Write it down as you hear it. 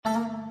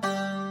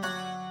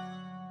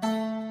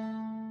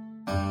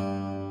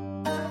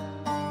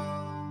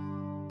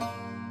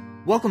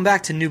Welcome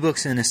back to New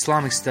Books in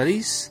Islamic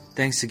Studies.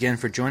 Thanks again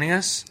for joining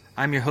us.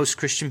 I'm your host,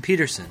 Christian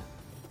Peterson.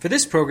 For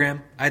this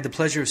program, I had the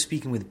pleasure of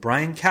speaking with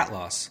Brian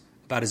Catlos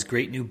about his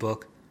great new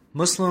book,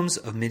 Muslims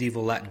of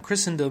Medieval Latin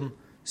Christendom,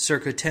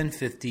 circa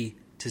 1050 to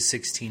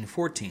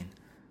 1614,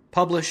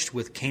 published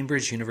with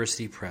Cambridge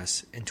University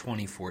Press in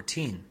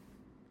 2014.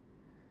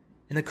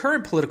 In the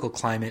current political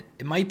climate,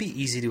 it might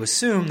be easy to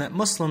assume that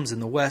Muslims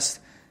in the West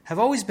have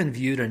always been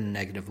viewed in a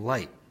negative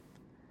light.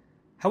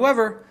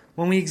 However,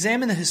 when we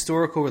examine the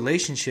historical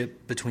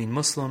relationship between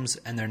Muslims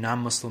and their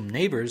non-Muslim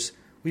neighbors,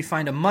 we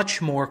find a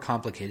much more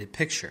complicated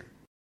picture.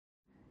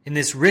 In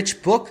this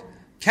rich book,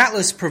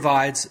 Catlos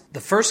provides the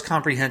first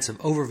comprehensive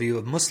overview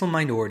of Muslim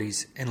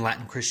minorities in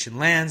Latin Christian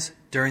lands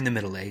during the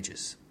Middle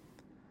Ages.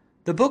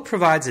 The book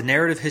provides a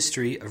narrative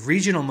history of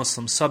regional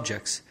Muslim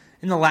subjects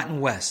in the Latin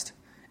West,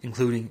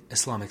 including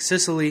Islamic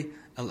Sicily,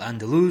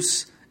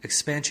 Al-Andalus,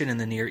 expansion in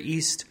the Near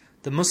East,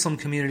 the Muslim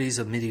communities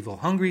of medieval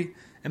Hungary,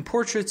 and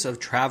portraits of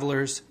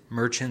travelers,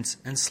 merchants,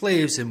 and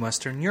slaves in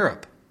Western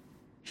Europe.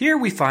 Here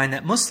we find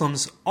that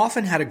Muslims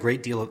often had a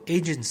great deal of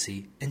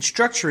agency in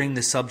structuring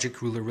the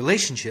subject-ruler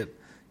relationship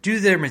due to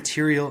their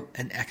material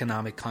and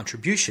economic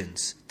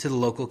contributions to the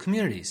local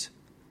communities.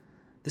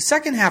 The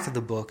second half of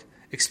the book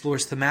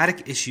explores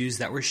thematic issues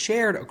that were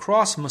shared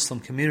across Muslim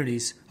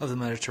communities of the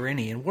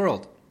Mediterranean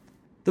world.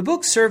 The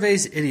book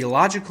surveys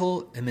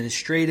ideological,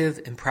 administrative,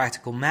 and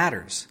practical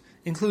matters,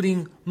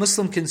 including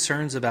Muslim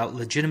concerns about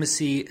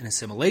legitimacy and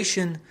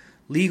assimilation,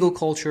 legal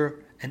culture,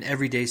 and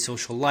everyday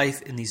social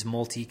life in these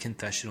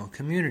multi-confessional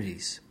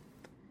communities.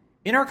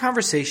 In our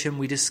conversation,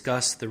 we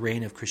discussed the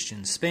reign of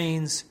Christian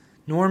Spain's,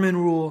 Norman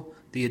rule,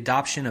 the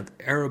adoption of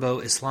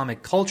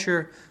Arabo-Islamic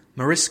culture,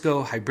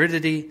 Morisco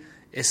hybridity,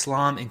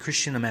 Islam and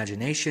Christian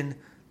imagination,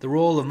 the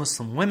role of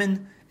Muslim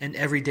women, and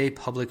everyday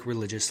public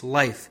religious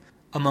life,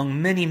 among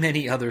many,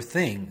 many other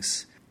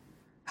things.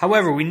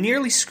 However, we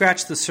nearly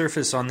scratched the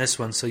surface on this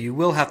one, so you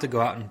will have to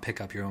go out and pick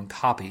up your own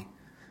copy.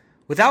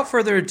 Without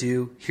further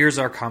ado, here's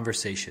our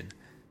conversation.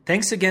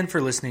 Thanks again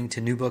for listening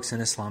to New Books in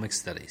Islamic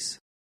Studies.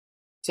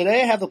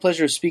 Today I have the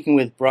pleasure of speaking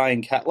with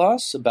Brian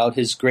Catlos about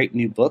his great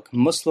new book,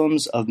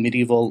 Muslims of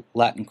Medieval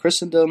Latin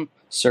Christendom,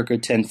 circa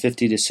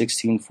 1050 to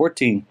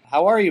 1614.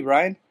 How are you,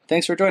 Brian?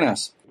 Thanks for joining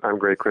us. I'm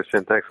great,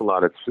 Christian. Thanks a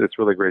lot. It's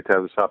really great to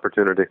have this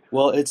opportunity.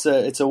 Well, it's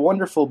a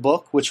wonderful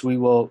book, which we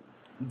will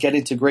get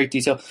into great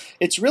detail.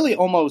 It's really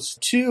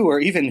almost 2 or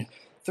even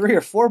 3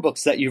 or 4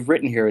 books that you've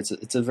written here.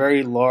 It's a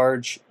very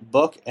large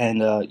book,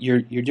 and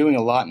you're doing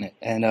a lot in it.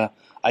 And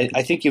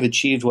I think you've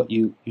achieved what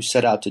you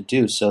set out to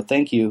do. So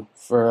thank you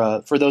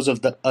for those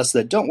of us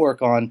that don't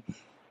work on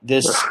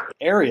this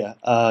area.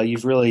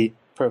 You've really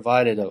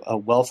provided a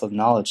wealth of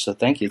knowledge. So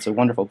thank you. It's a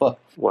wonderful book.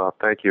 Well,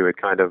 thank you. It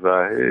kind of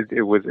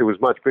it was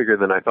much bigger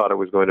than I thought it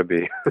was going to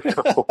be.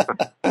 So.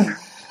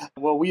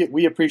 Well,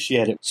 we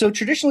appreciate it. So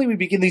traditionally, we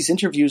begin these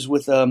interviews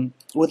with a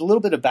little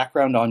bit of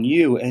background on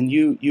you, and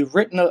you've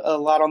written a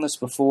lot on this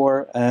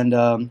before,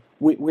 and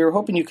we were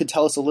hoping you could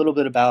tell us a little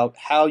bit about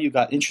how you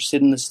got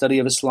interested in the study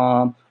of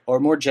Islam, or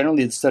more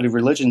generally the study of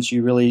religions.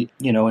 You really,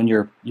 in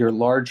your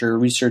larger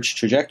research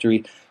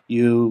trajectory,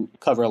 you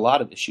cover a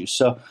lot of issues.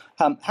 So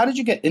how did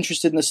you get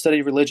interested in the study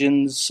of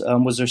religions?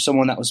 Was there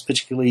someone that was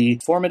particularly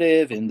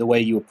formative in the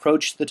way you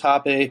approached the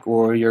topic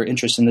or your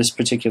interest in this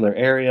particular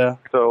area?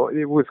 So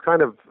it was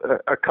kind of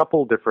a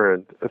couple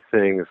different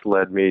things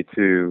led me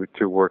to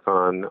work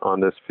on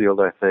this field,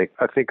 I think.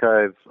 I think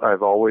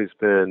I've always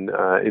been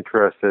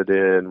interested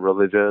in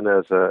religion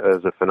as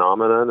a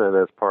phenomenon and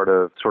as part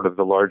of sort of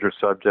the larger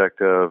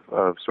subject of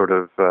sort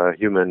of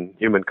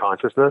human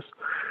consciousness.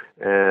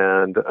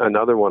 And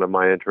another one of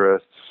my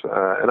interests,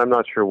 and I'm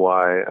not sure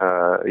why,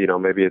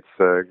 maybe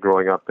it's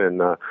growing up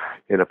in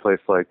a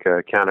place like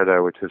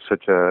Canada, which is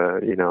such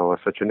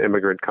an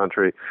immigrant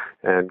country,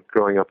 and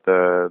growing up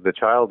the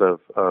child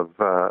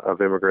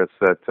of immigrants,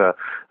 that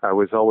I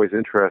was always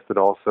interested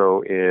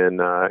also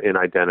in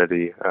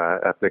identity,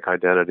 ethnic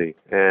identity,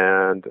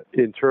 and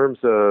in terms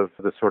of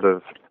the sort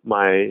of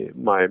my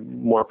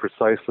more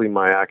precisely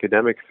my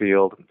academic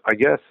field, I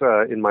guess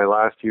in my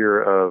last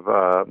year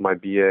of my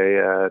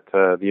BA at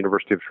the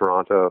University of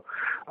Toronto,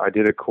 I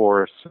did a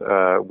course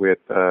with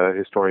a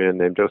historian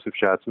named Joseph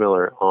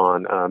Schatzmiller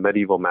on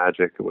medieval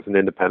magic. It was an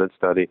independent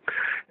study,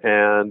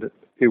 and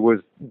it was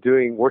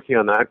working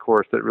on that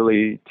course that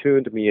really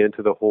tuned me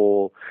into the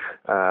whole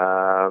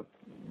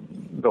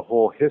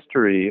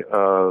history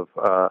of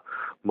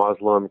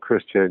Muslim,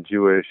 Christian,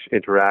 Jewish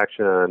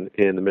interaction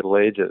in the Middle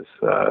Ages,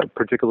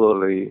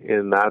 particularly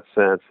in that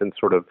sense, and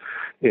sort of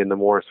in the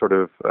more sort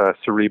of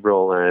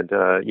cerebral and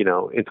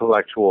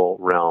intellectual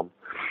realm.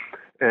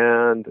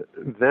 And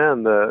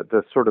then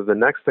the sort of the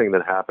next thing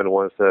that happened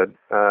was that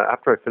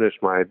after I finished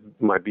my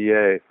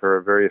BA,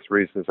 for various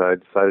reasons, I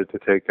decided to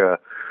take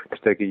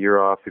a year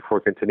off before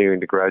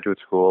continuing to graduate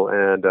school,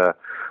 and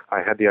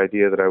I had the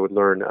idea that I would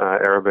learn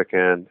Arabic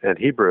and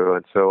Hebrew,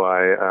 and so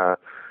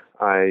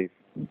I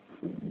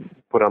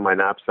put on my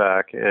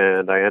knapsack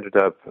and I ended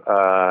up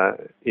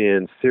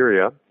in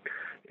Syria,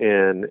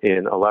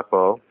 in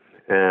Aleppo,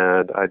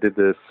 and I did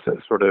this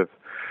sort of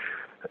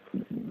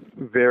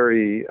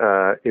very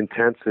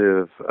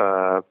intensive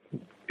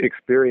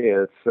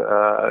experience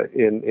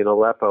in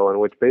Aleppo, in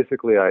which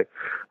basically I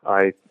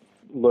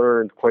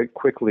learned quite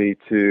quickly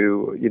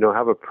to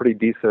have a pretty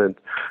decent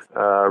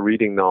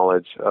reading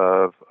knowledge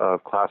of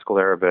classical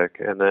Arabic,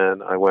 and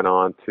then I went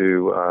on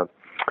to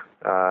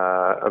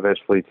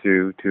eventually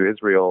to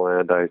Israel,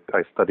 and I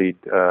studied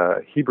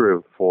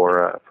Hebrew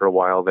for a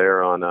while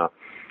there on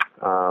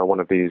one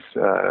of these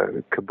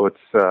kibbutz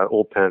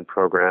Ulpan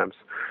programs,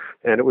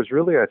 and it was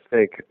really, I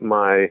think,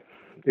 my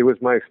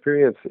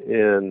experience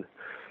in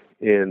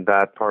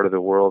that part of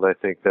the world, I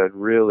think, that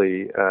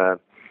really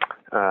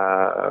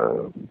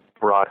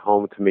brought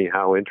home to me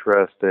how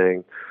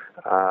interesting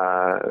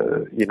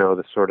the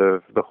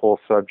whole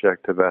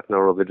subject of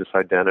ethno-religious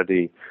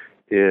identity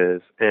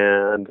is,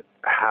 and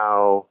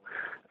how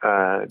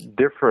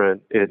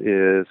different it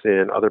is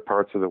in other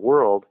parts of the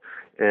world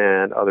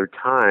and other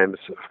times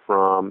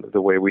from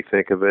the way we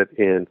think of it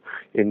in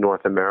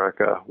North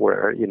America,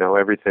 where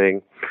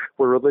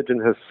where religion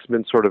has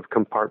been sort of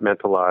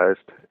compartmentalized,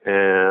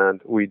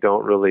 and we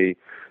don't really,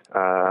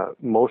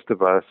 most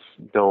of us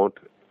don't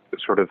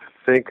sort of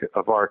think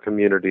of our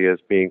community as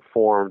being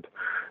formed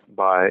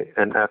by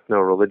an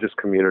ethno-religious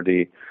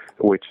community,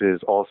 which is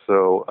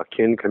also a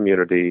kin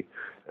community,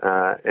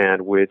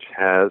 and which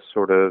has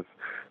sort of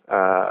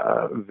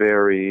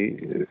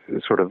very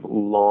sort of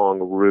long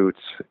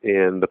roots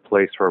in the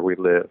place where we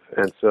live.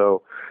 And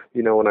so,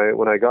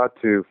 when I got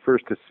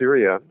first to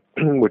Syria,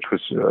 which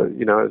was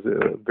is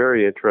a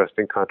very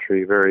interesting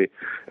country, very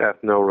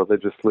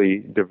ethno-religiously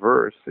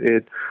diverse,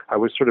 I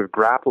was sort of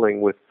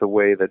grappling with the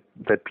way that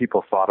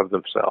people thought of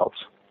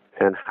themselves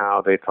and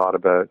how they thought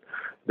about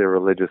their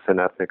religious and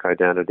ethnic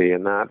identity,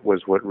 and that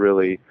was what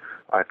really,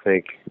 I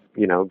think,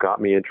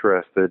 got me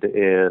interested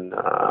in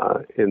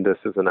this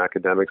as an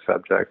academic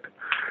subject.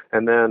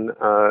 And then,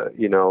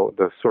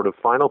 the sort of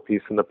final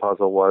piece in the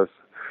puzzle was,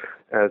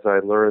 as I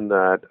learned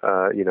that,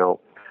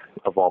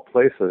 of all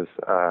places,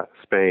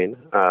 Spain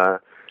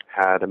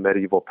had a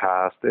medieval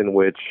past in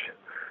which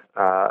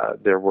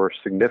there were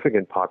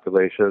significant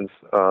populations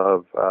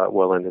of,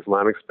 in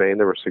Islamic Spain,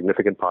 there were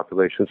significant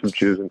populations of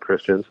Jews and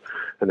Christians.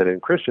 And then in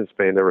Christian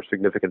Spain, there were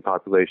significant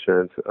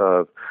populations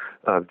of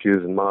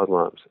Jews and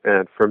Muslims.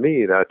 And for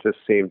me, that just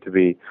seemed to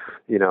be,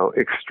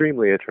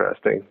 extremely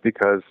interesting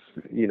because,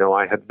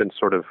 I had been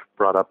sort of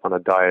brought up on a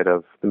diet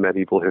of the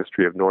medieval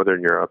history of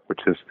Northern Europe,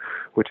 which is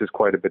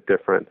quite a bit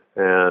different.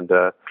 And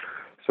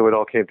so it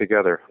all came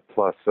together,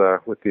 plus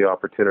with the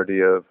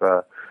opportunity of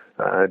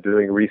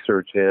doing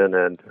research in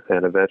and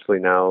eventually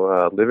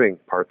now living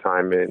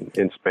part-time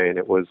in Spain.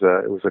 It was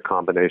a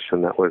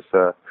combination that was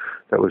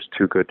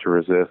too good to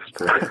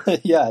resist.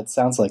 Yeah, it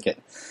sounds like it.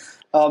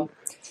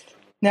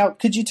 Now,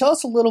 could you tell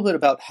us a little bit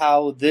about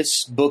how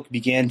this book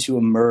began to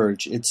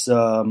emerge? It's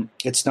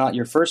not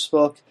your first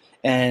book,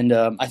 and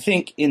I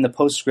think in the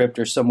postscript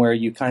or somewhere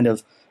you kind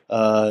of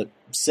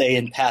say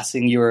in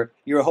passing you were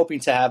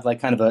hoping to have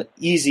like kind of an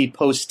easy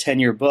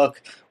post-tenure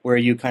book where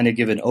you kind of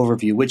give an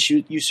overview, which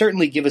you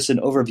certainly give us an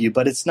overview,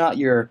 but it's not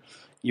your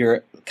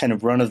kind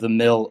of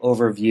run-of-the-mill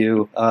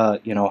overview,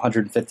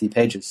 150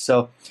 pages.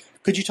 So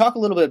could you talk a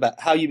little bit about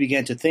how you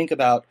began to think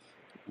about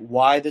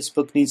why this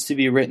book needs to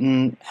be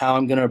written, how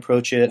I'm going to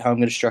approach it, how I'm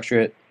going to structure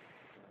it?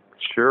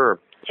 Sure.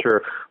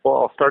 Well,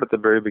 I'll start at the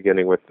very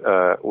beginning with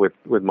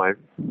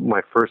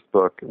my first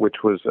book,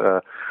 which was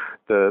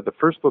the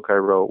first book I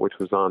wrote, which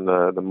was on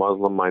the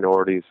Muslim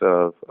minorities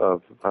of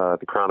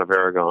the Crown of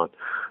Aragon,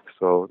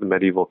 so the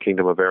medieval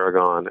Kingdom of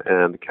Aragon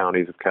and the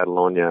counties of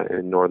Catalonia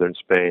in northern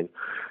Spain,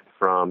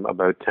 from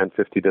about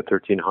 1050 to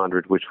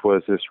 1300, which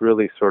was this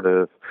really sort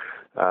of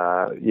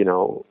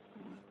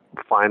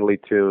finely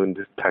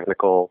tuned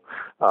technical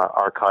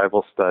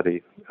archival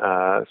study,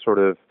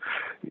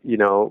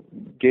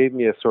 gave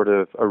me a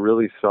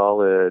really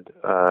solid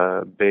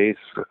base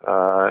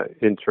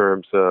in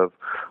terms of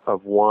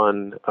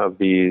one of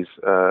these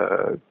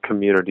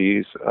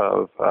communities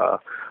of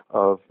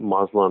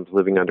Muslims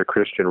living under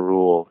Christian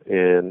rule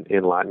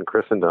in Latin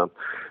Christendom.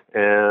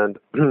 And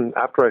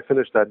after I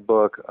finished that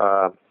book,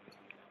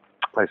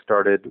 I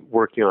started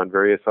working on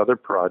various other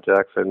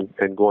projects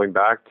and going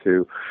back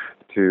to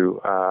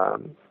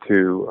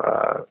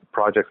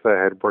projects that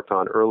I had worked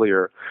on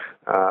earlier,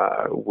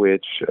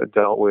 which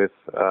dealt with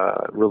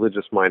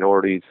religious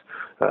minorities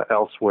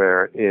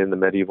elsewhere in the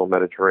medieval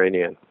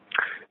Mediterranean.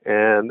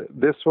 And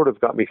this sort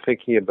of got me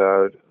thinking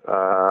about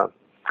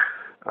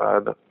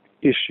the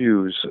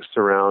issues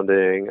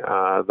surrounding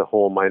the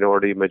whole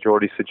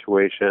minority-majority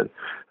situation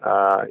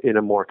in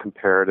a more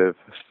comparative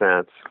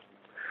sense.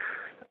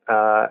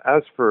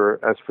 As for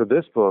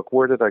this book,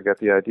 where did I get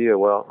the idea?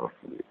 Well,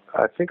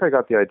 I think I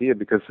got the idea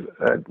because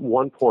at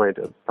one point,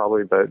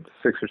 probably about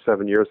 6 or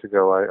 7 years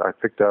ago, I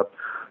picked up,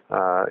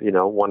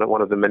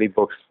 one of the many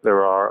books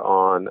there are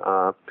on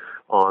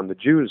the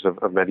Jews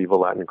of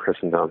medieval Latin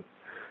Christendom,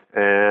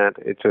 and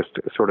it just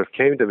sort of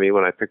came to me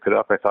when I picked it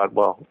up. I thought,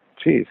 well,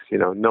 geez,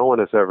 no one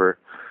has ever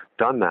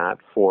done that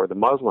for the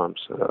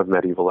Muslims of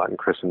medieval Latin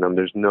Christendom.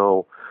 There's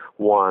no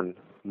one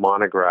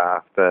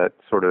monograph that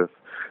sort of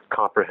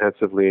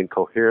comprehensively and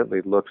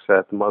coherently looks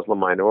at the Muslim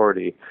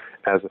minority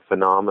as a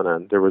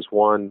phenomenon. There was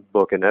one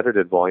book, an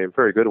edited volume,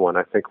 very good one,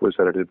 I think it was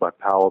edited by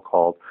Powell,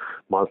 called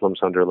Muslims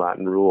Under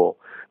Latin Rule.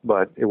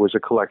 But it was a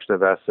collection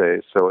of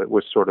essays, so it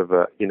was sort of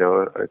a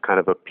kind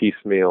of a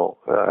piecemeal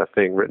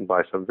thing written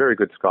by some very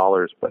good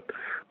scholars, but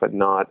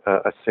not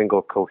a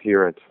single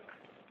coherent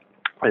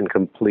and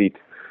complete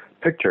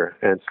picture.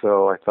 And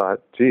so I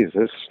thought, geez,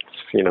 this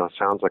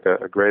sounds like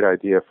a great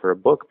idea for a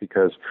book,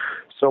 because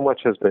so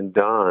much has been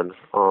done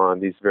on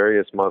these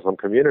various Muslim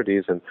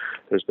communities, and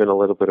there's been a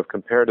little bit of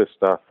comparative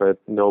stuff, but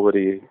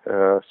nobody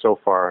so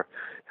far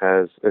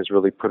has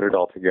really put it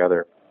all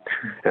together.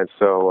 And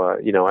so,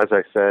 as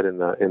I said in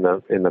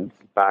the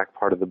back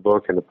part of the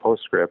book, in the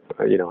postscript,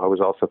 I was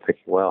also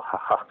thinking, well,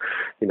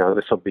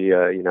 this will be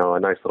a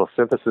nice little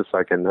synthesis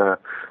I can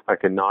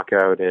knock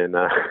out in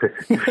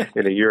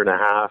in a year and a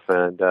half,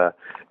 and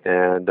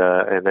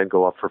then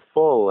go up for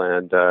full.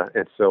 And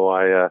so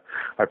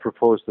I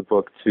proposed the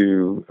book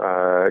to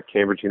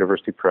Cambridge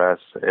University Press,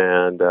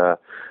 and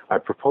I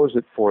proposed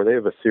it they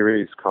have a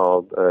series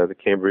called the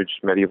Cambridge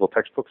Medieval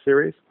Textbook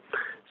Series.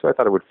 So I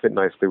thought it would fit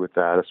nicely with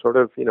that, a sort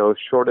of,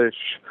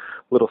 shortish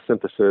little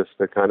synthesis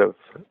that kind of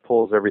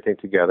pulls everything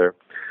together.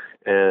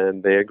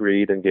 And they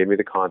agreed and gave me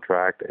the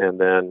contract. And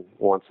then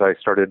once I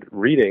started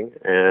reading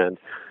and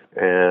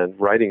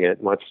writing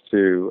it, much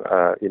to,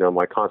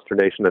 my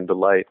consternation and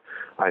delight,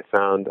 I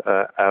found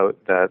out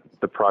that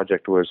the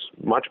project was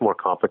much more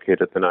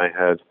complicated than I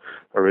had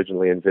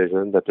originally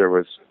envisioned, that there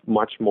was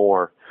much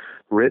more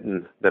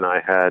written than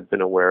I had been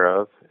aware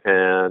of.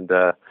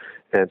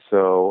 And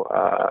so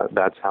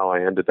that's how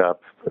I ended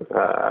up,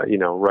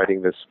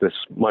 writing this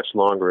much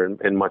longer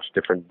and much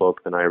different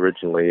book than I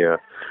originally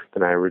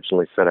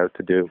set out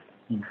to do.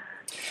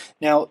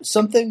 Now,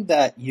 something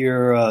that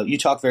you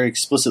talk very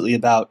explicitly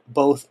about,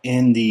 both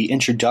in the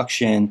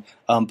introduction,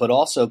 but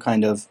also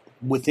kind of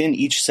within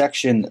each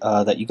section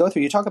that you go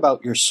through, you talk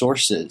about your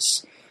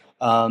sources,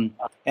 and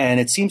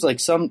it seems like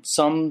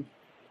some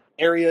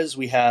areas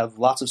we have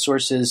lots of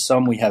sources,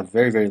 some we have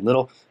very, very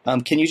little.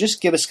 Can you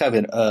just give us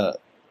kind of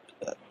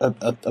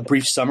a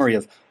brief summary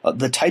of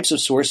the types of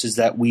sources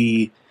that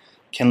we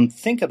can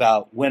think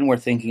about when we're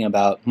thinking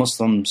about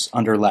Muslims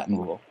under Latin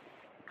rule?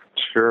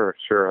 Sure.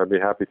 I'd be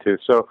happy to.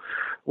 So,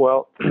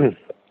 well,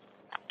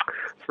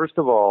 first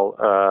of all,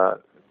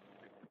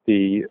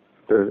 the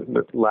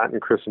Latin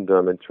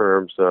Christendom, in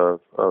terms of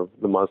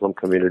the Muslim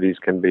communities,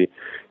 can be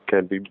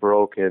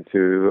broken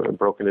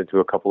into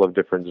a couple of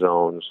different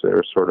zones.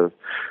 There's sort of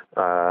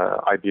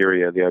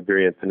Iberia, the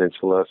Iberian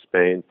Peninsula,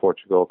 Spain,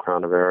 Portugal,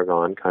 Crown of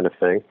Aragon kind of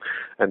thing.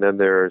 And then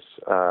there's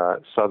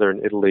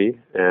southern Italy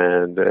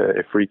and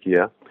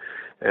Ifriqiya.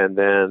 And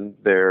then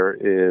there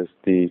is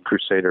the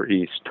Crusader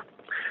East.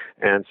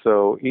 And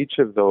so each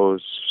of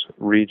those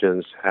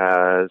regions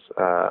has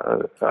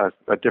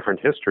a different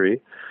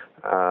history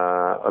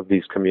of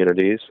these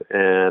communities,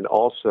 and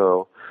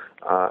also,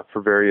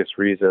 for various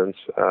reasons,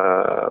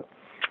 a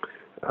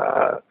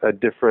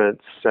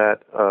different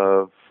set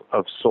of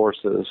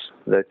sources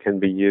that can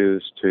be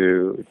used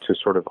to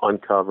sort of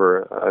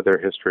uncover their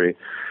history.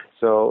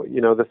 So,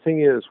 the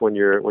thing is, when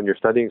you're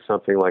studying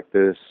something like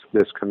this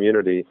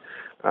community,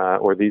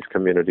 or these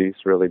communities,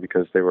 really,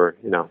 because they were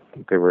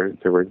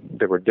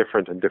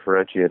different and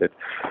differentiated.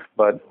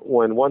 But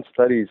when one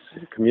studies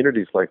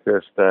communities like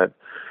this, that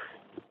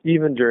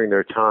even during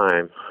their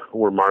time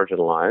were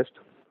marginalized,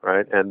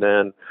 right, and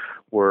then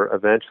were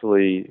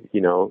eventually,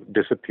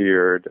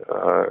 disappeared,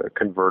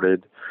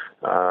 converted,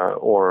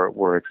 or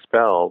were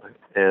expelled,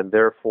 and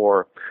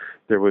therefore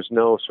there was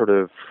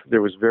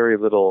very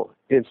little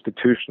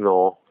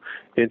institutional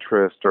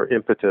interest or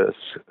impetus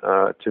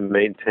to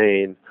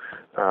maintain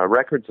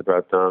records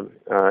about them.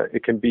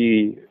 It can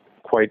be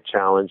quite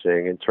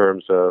challenging in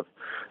terms of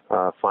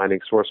finding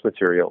source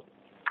material.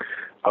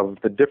 Of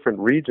the different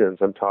regions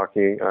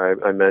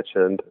I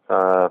mentioned,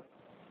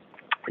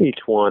 each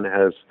one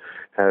has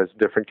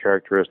different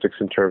characteristics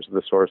in terms of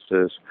the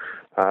sources.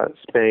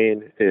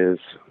 Spain is,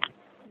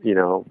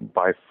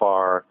 by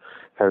far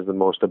has the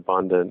most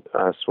abundant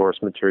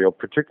source material,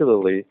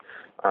 particularly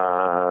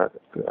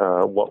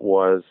what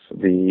was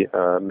the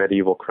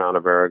medieval Crown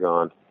of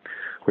Aragon,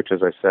 which,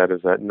 as I said,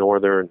 is that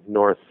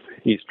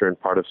northeastern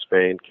part of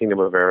Spain, Kingdom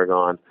of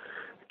Aragon,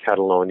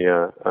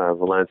 Catalonia,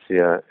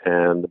 Valencia,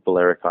 and the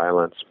Balearic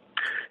Islands.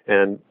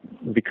 And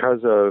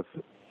because the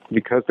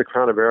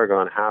Crown of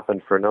Aragon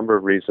happened for a number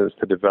of reasons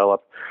to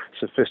develop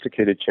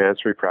sophisticated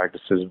chancery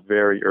practices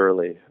very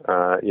early,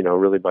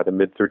 really by the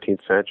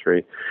mid-13th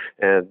century,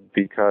 and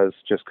because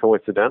just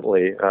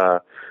coincidentally,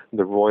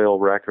 the royal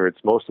records,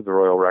 most of the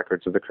royal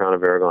records of the Crown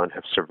of Aragon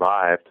have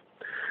survived,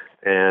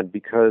 and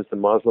because the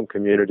Muslim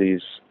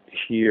communities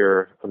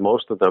here,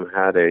 most of them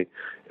had a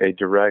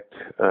direct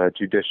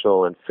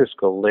judicial and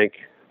fiscal link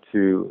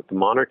to the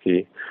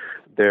monarchy,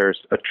 there's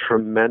a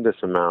tremendous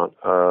amount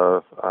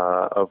of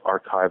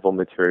archival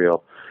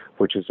material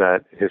which is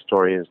at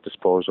historians'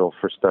 disposal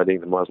for studying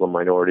the Muslim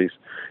minorities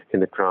in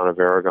the Crown of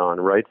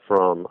Aragon, right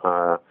from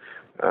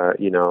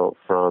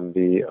from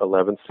the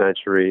 11th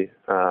century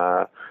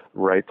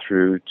right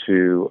through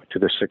to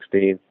the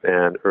 16th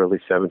and early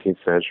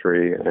 17th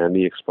century and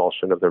the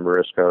expulsion of the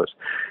Moriscos.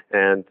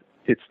 And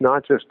it's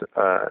not just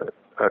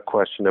a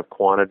question of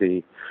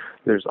quantity.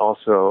 There's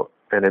also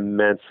an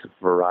immense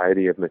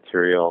variety of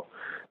material.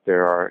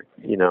 There are,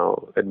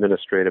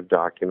 administrative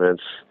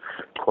documents,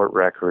 court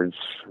records,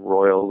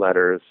 royal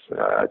letters,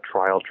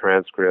 trial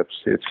transcripts.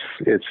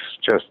 It's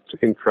just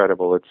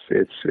incredible.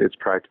 It's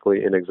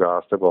practically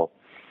inexhaustible.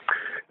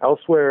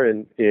 Elsewhere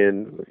in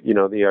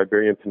the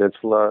Iberian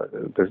Peninsula,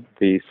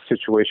 the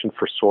situation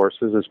for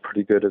sources is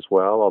pretty good as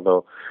well.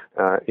 Although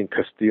in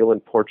Castile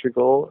and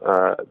Portugal,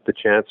 the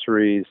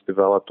chanceries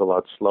developed a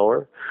lot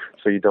slower,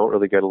 so you don't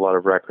really get a lot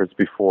of records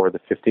before the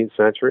 15th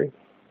century.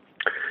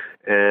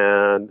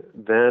 And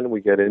then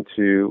we get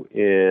into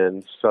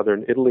in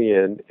southern Italy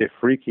and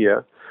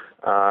Ifriqiya,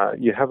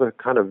 you have a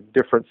kind of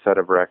different set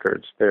of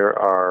records. There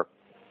are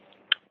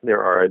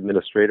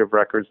administrative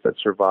records that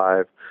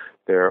survive.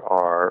 There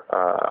are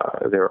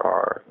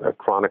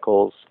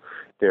chronicles.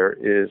 There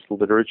is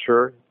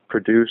literature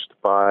produced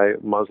by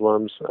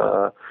Muslims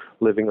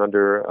living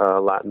under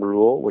Latin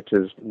rule, which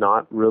is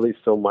not really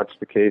so much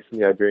the case in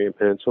the Iberian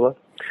Peninsula.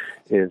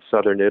 In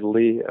southern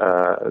Italy,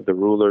 the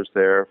rulers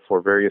there,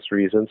 for various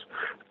reasons,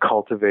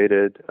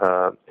 cultivated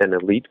an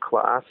elite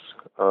class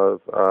of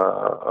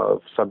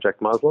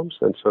subject Muslims,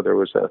 and so there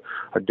was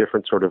a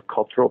different sort of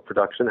cultural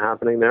production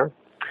happening there.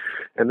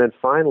 And then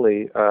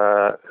finally,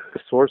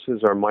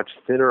 sources are much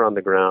thinner on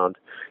the ground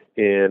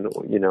in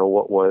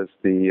what was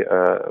the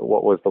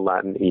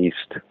Latin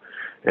East,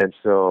 and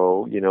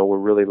so we're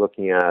really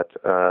looking at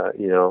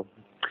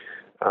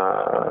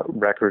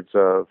records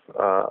of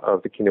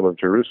the Kingdom of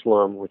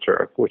Jerusalem, which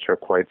are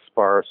quite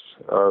sparse,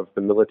 of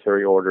the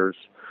military orders,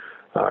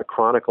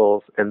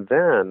 chronicles, and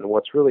then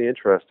what's really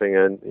interesting,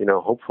 and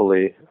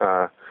hopefully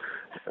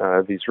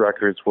these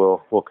records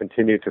will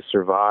continue to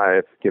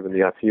survive given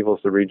the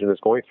upheavals the region is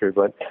going through.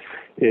 But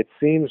it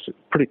seems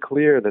pretty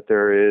clear that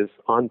there is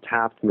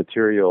untapped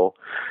material,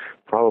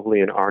 probably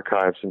in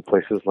archives in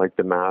places like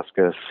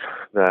Damascus,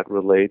 that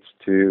relates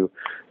to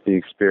the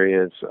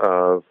experience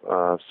of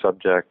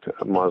subject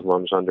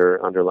Muslims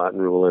under Latin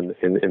rule in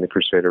the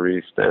Crusader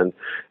East, and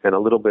a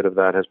little bit of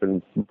that has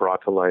been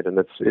brought to light, and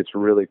it's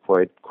really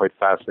quite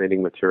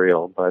fascinating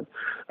material. But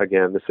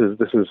again, this is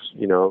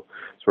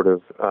sort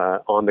of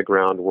on the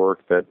ground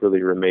work that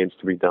really remains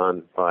to be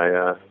done by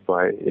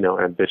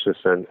ambitious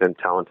and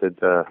talented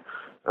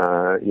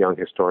young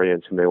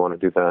historians who may want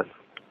to do that.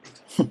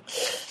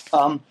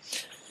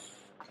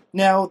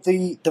 Now,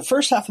 the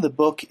first half of the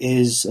book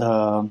is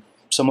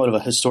somewhat of a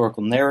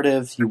historical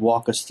narrative. You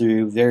walk us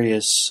through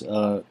various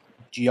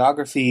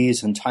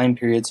geographies and time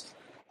periods.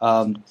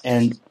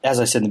 And as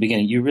I said in the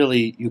beginning,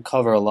 you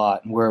cover a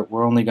lot, and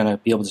we're only going to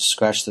be able to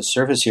scratch the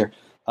surface here.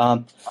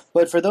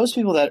 But for those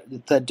people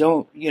that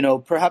don't,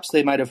 perhaps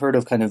they might have heard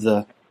of kind of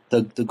the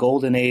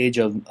golden age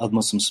of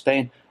Muslim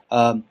Spain.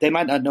 They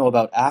might not know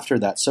about after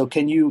that. So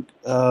can you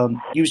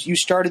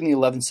started in the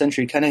 11th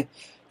century,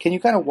 can you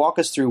kind of walk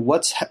us through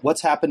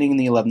what's happening in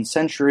the 11th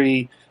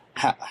century?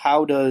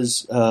 How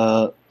does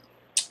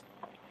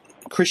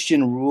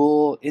Christian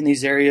rule in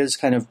these areas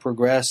kind of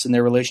progress in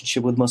their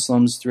relationship with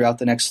Muslims throughout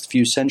the next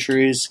few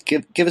centuries?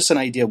 Give us an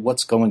idea of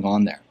what's going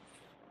on there.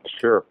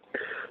 Sure.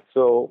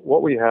 So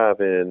what we have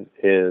in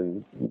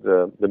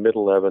the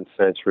mid-11th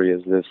century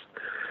is this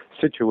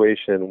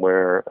situation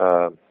where,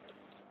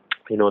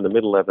 in the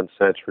mid-11th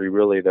century,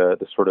 really the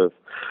sort of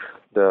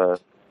the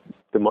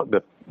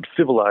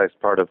civilized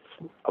part of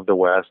the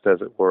West,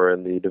 as it were,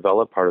 and the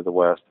developed part of the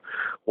West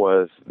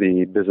was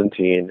the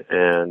Byzantine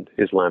and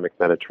Islamic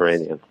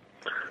Mediterranean.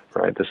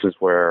 Right. This is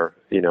where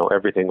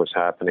everything was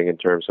happening in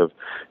terms of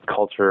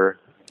culture,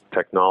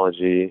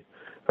 technology,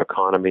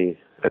 economy,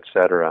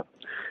 etc.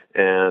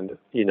 And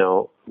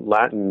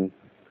Latin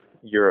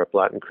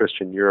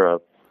Christian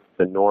Europe,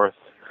 the North,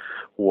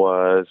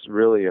 was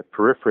really a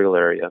peripheral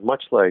area,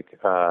 much like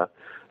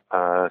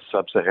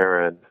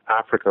sub-Saharan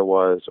Africa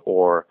was,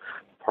 or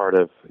parts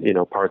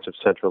of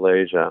Central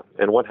Asia.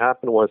 And what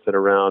happened was that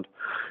around,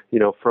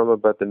 from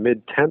about the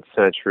mid-10th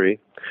century,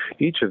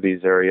 each of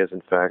these areas,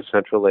 in fact,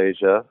 Central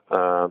Asia,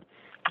 the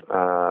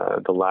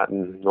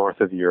Latin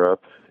north of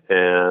Europe,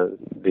 and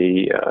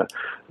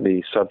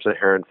the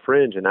sub-Saharan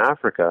fringe in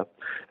Africa,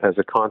 as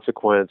a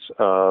consequence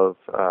of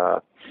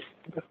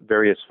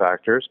various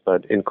factors,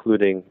 but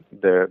including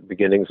the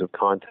beginnings of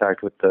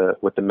contact with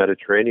the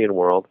Mediterranean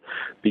world,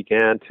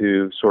 began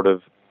to sort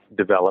of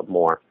develop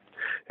more.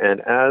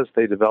 And as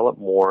they developed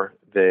more,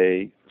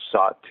 they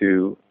sought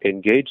to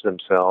engage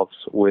themselves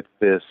with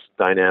this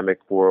dynamic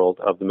world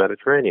of the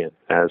Mediterranean,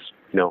 as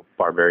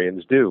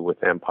barbarians do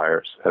with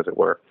empires, as it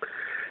were.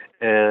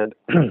 And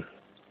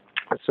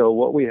so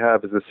what we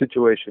have is a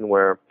situation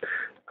where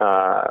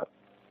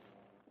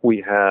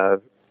we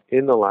have,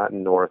 in the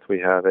Latin North, we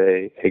have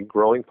a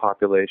growing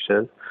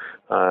population,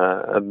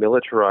 a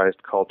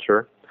militarized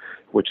culture,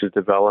 which is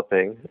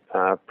developing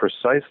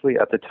precisely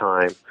at the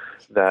time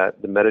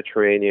that the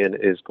Mediterranean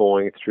is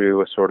going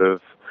through a sort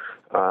of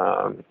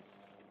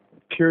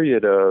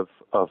period of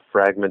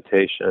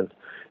fragmentation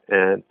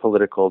and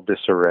political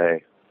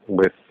disarray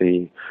with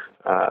the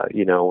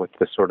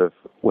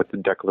with the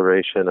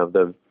declaration of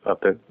the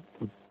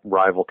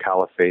rival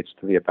caliphates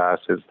to the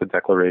Abbasids, the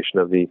declaration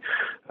of the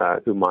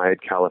Umayyad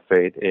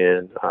Caliphate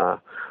in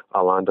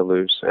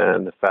Al-Andalus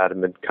and the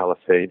Fatimid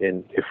Caliphate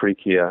in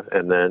Ifriqiya,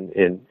 and then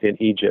in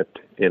Egypt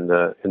in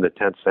the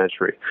 10th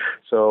century.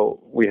 So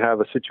we have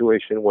a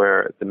situation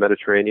where the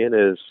Mediterranean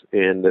is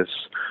in this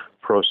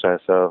process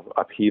of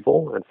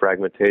upheaval and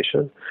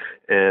fragmentation,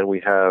 and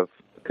we have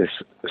this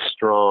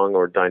strong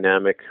or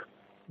dynamic,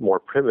 more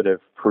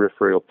primitive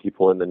peripheral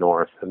people in the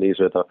north, and these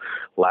are the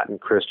Latin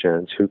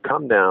Christians who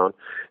come down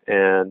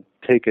and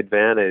take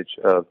advantage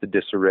of the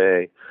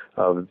disarray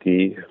of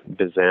the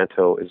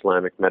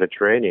Byzanto-Islamic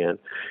Mediterranean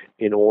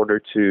in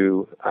order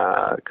to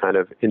kind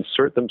of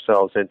insert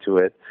themselves into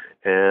it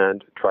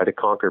and try to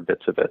conquer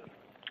bits of it.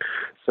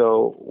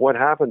 So what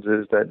happens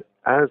is that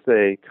as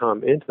they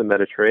come into the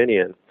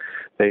Mediterranean,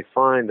 they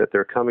find that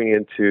they're coming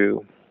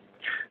into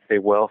a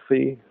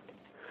wealthy,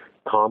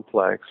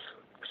 complex,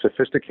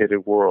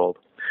 sophisticated world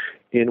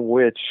in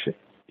which,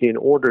 in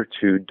order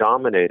to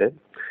dominate it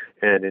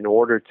and in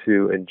order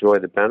to enjoy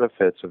the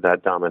benefits of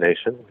that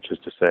domination, which is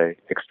to say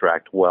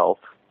extract wealth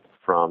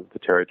from the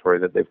territory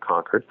that they've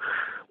conquered,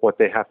 what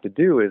they have to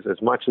do is,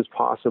 as much as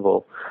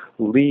possible,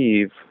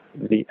 leave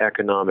the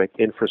economic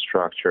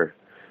infrastructure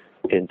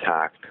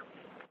intact.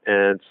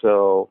 And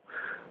so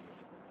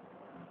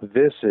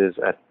this is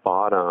at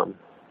bottom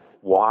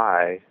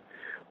why,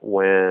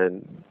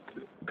 when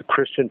the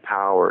Christian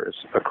powers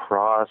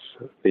across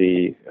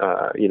the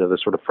the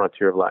sort of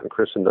frontier of Latin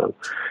Christendom,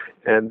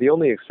 and the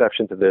only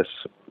exception to this,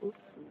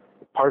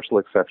 partial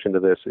exception to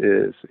this,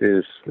 is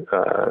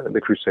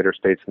the Crusader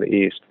states in the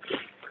East,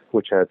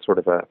 which had sort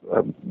of a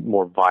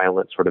more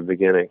violent sort of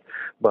beginning.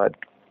 But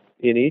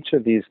in each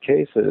of these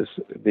cases,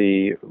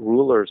 the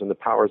rulers and the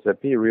powers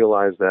that be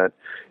realize that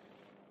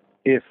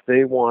if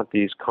they want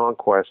these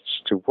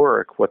conquests to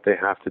work, what they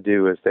have to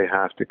do is they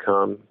have to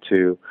come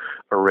to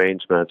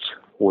arrangements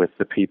with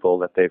the people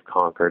that they've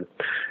conquered.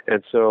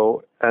 And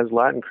so as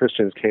Latin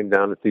Christians came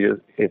down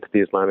into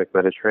the Islamic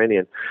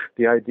Mediterranean,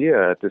 the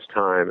idea at this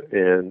time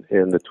in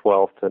the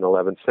 12th and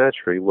 11th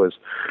century was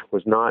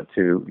not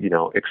to,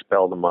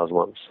 expel the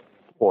Muslims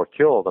or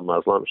kill the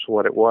Muslims.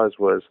 What it was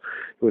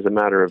a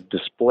matter of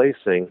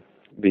displacing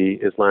the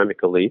Islamic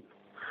elite,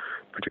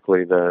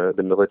 particularly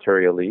the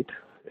military elite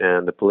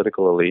and the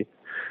political elite,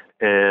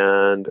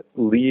 and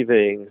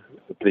leaving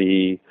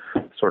the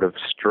sort of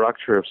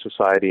structure of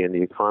society and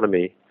the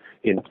economy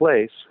in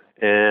place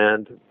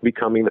and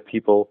becoming the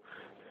people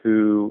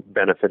who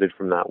benefited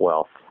from that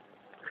wealth.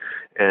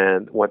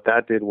 And what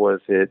that did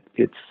was it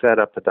set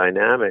up a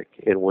dynamic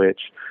in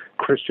which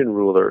Christian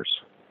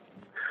rulers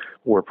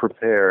were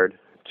prepared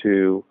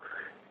to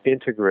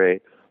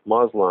integrate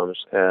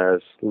Muslims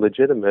as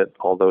legitimate,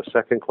 although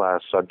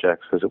second-class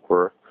subjects, as it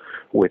were,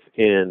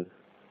 within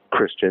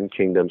Christian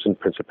kingdoms and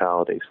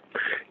principalities.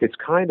 It's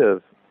kind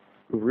of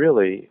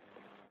really,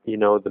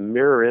 the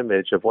mirror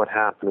image of what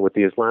happened with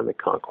the Islamic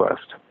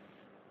conquest.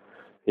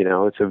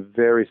 It's a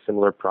very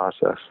similar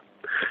process.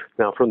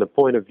 Now, from the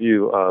point of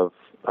view of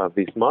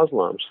these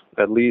Muslims,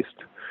 at least,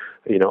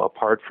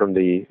 apart from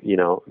the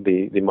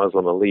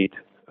Muslim elite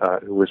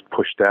who was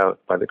pushed out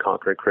by the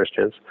conquering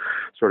Christians,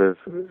 sort of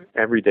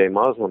everyday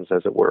Muslims,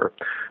 as it were,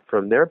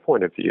 from their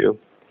point of view,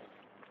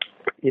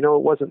 it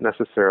wasn't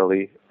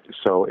necessarily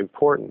so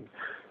important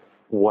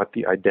what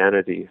the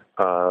identity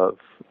of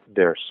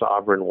their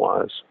sovereign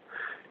was,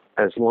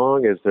 as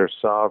long as their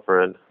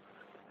sovereign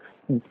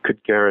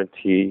could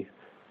guarantee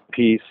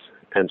peace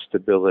and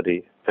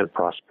stability and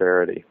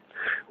prosperity,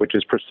 which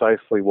is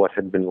precisely what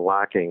had been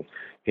lacking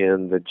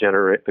in the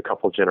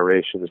couple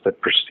generations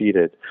that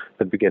preceded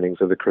the beginnings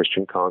of the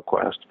Christian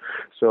conquest.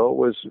 So it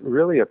was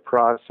really a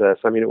process.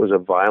 It was a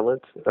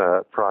violent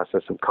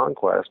process of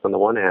conquest on the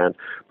one hand,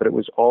 but it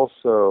was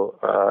also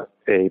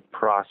a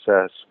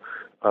process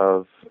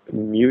of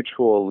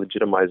mutual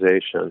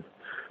legitimization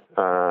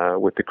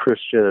with the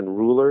Christian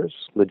rulers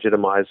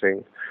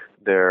legitimizing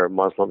their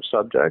Muslim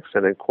subjects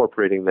and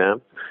incorporating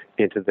them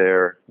into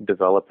their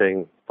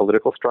developing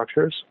political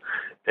structures,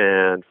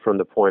 and from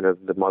the point of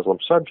the Muslim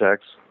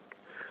subjects,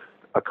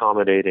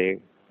 accommodating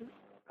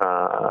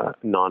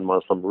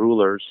non-Muslim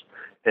rulers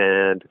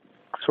and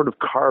sort of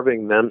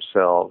carving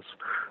themselves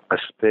a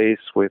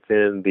space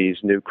within these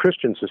new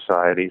Christian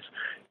societies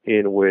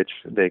in which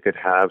they could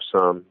have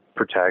some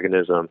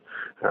protagonism,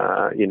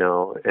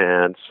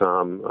 and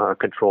some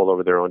control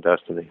over their own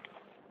destiny.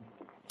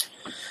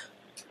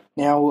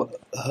 Now,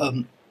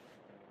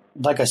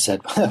 like I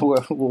said,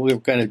 we're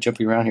kind of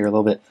jumping around here a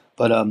little bit,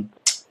 but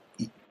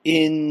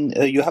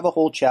you have a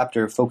whole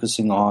chapter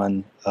focusing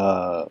on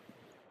the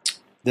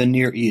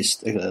Near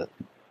East,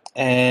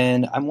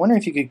 and I'm wondering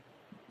if you could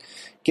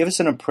give us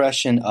an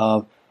impression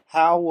of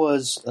how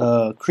was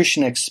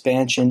Christian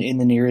expansion in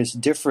the Near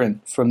East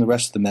different from the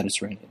rest of the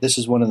Mediterranean? This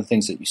is one of the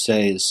things that you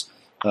say is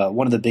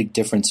one of the big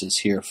differences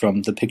here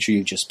from the picture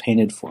you just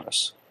painted for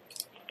us.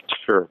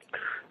 Sure.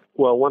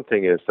 Well, one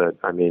thing is that,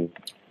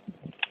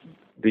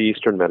 the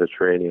Eastern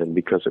Mediterranean,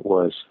 because it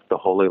was the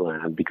Holy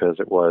Land, because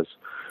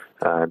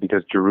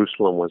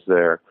Jerusalem was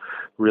there,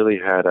 really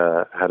had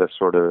a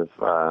sort of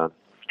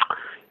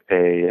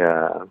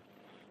an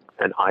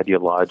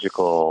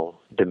ideological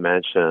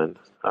dimension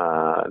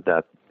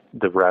that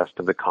the rest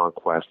of the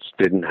conquests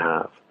didn't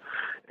have.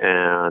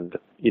 And,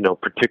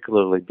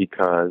 particularly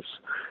because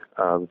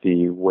of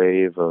the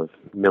wave of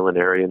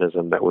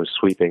millenarianism that was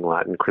sweeping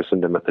Latin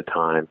Christendom at the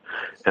time,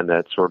 and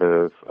that sort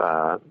of,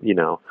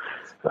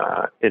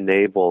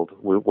 enabled,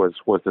 was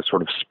the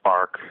sort of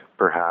spark,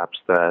 perhaps,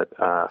 that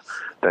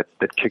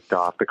kicked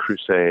off the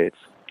Crusades.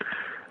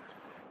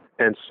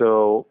 And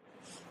so,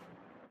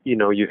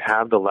 you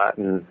have the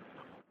Latin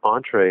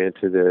entree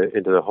into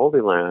the Holy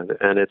Land,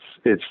 and it's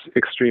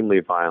extremely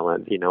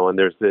violent, and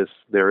there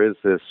is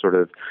this sort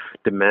of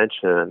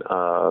dimension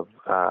of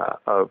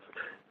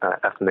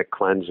ethnic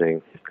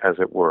cleansing, as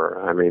it were.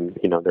 I mean,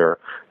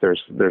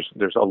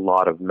 there's a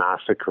lot of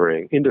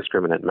massacring,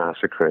 indiscriminate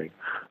massacring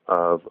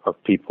of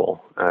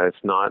people.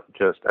 It's not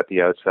just at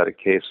the outset a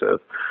case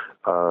of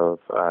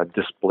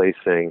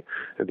displacing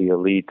the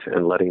elite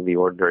and letting the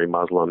ordinary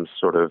Muslims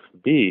sort of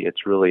be.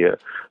 It's really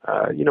it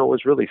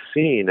was really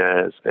seen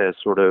as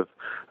sort of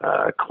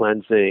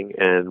cleansing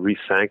and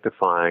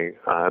re-sanctifying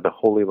the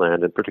Holy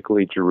Land, and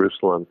particularly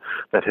Jerusalem,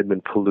 that had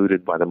been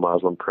polluted by the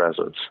Muslim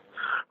presence.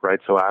 Right,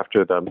 so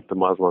after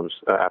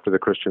the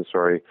Christians,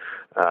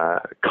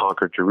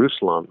 conquered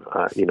Jerusalem,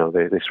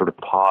 they sort of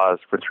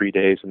paused for 3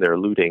 days in their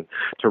looting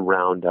to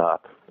round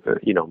up,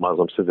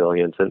 Muslim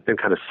civilians and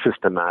kind of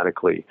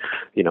systematically,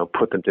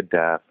 put them to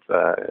death,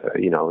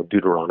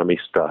 Deuteronomy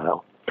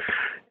style.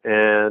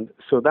 And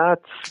so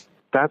that's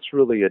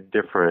really a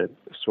different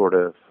sort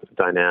of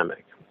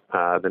dynamic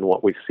than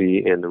what we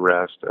see in the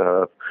rest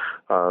of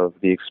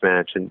the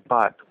expansion.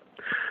 But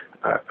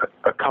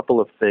a couple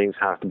of things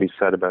have to be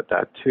said about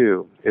that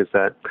too, is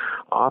that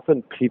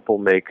often people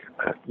make,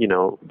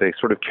 they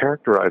sort of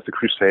characterize the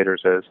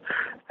Crusaders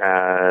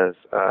as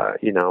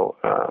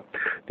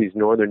these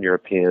Northern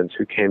Europeans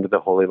who came to the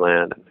Holy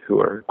Land, who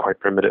are quite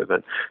primitive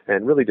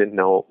and really didn't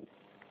know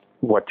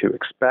what to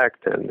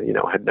expect, and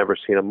had never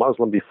seen a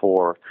Muslim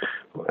before,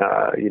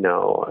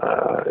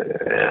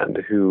 and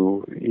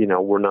who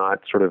were not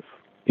sort of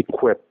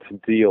equipped to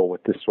deal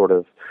with this sort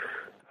of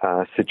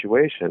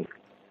situation.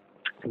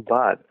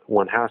 But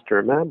one has to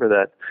remember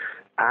that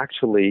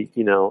actually,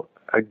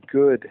 a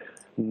good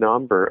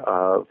number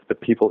of the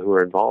people who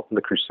were involved in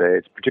the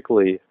Crusades,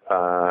 particularly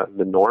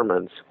the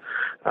Normans,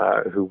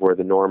 who were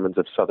the Normans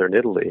of southern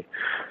Italy,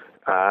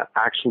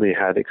 actually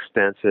had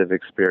extensive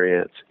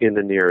experience in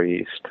the Near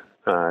East,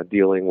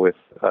 dealing with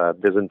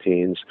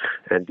Byzantines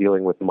and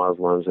dealing with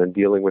Muslims and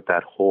dealing with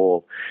that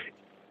whole,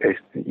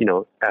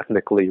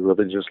 ethnically,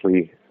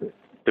 religiously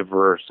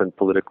diverse and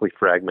politically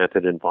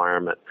fragmented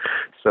environment.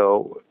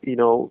 So,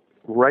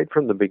 right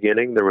from the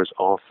beginning, there was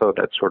also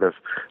that sort of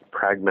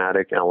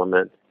pragmatic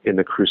element in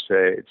the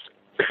Crusades.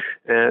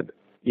 And,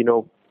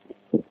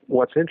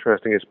 what's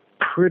interesting is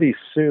pretty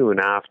soon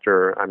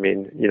after,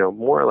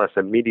 more or less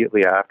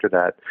immediately after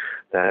that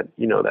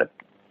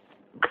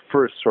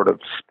first sort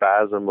of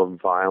spasm of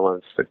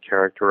violence that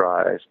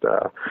characterized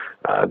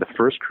the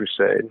First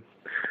Crusade,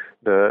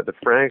 the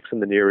Franks in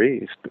the Near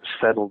East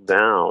settled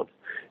down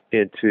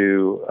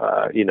into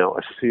a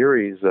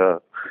series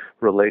of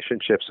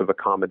relationships of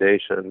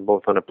accommodation,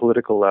 both on a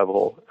political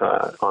level,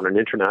 on an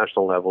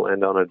international level,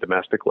 and on a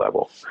domestic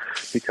level,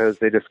 because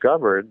they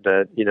discovered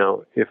that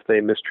if they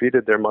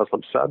mistreated their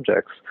Muslim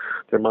subjects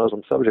were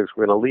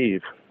going to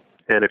leave,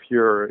 and if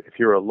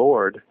you're a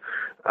lord,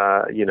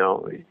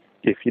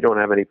 if you don't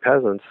have any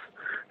peasants,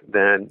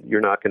 then you're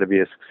not going to be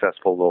a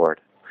successful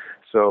lord.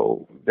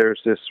 So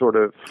there's this sort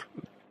of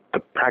the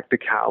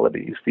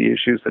practicalities, the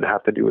issues that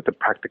have to do with the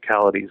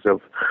practicalities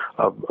of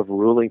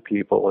ruling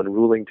people and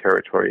ruling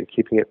territory and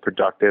keeping it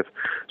productive,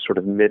 sort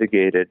of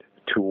mitigated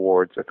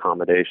towards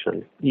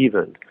accommodation,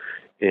 even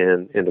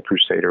in the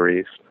Crusader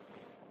East.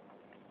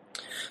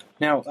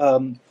 Now,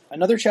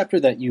 another chapter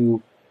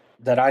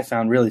that I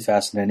found really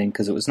fascinating,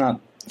 because it was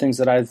not things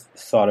that I've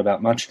thought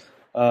about much.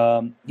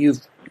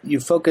 You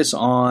focus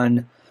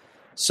on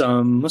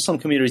some Muslim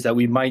communities that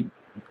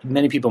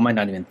many people might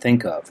not even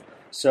think of.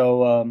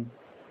 So.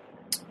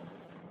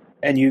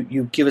 And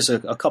you give us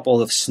a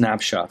couple of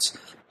snapshots.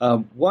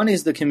 One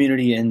is the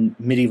community in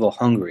medieval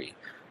Hungary.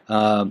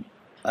 I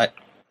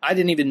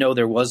didn't even know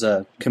there was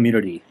a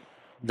community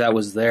that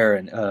was there,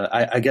 and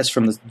I guess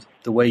from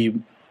the way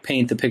you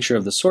paint the picture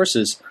of the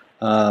sources,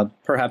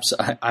 perhaps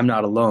I'm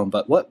not alone.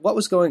 But what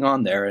was going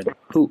on there, and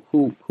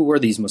who were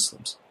these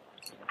Muslims?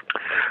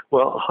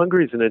 Well,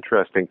 Hungary is an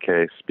interesting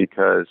case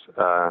because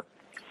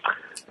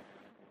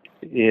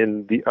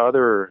in the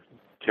other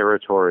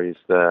territories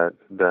that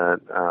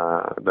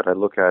I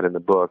look at in the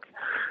book,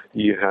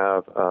 you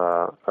have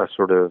a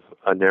sort of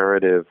a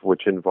narrative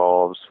which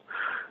involves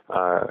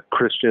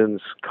Christians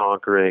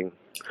conquering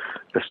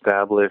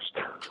established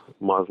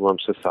Muslim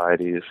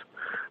societies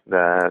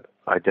that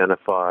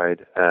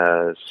identified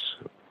as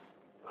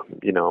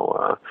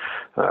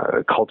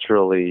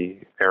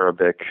culturally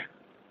Arabic,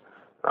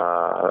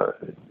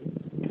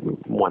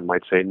 one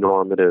might say,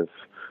 normative,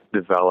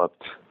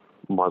 developed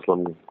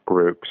Muslim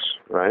groups,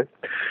 right?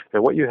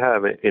 And what you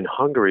have in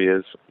Hungary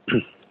is,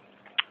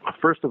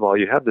 first of all,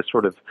 you have this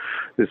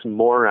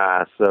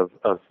morass of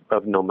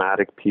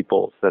nomadic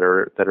peoples that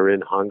are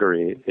in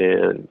Hungary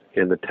in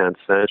the 10th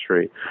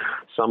century,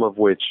 some of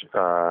which,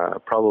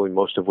 probably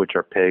most of which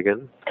are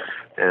pagan,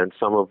 and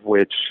some of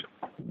which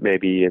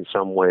maybe in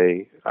some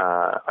way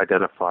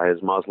identify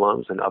as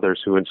Muslims, and others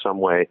who in some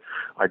way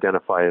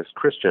identify as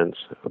Christians.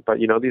 But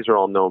these are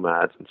all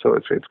nomads, and so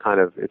it's kind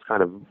of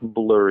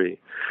blurry.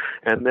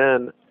 And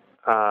then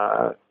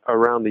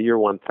around the year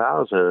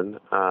 1000,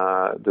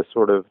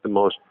 the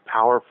most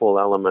powerful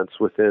elements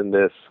within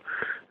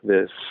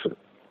this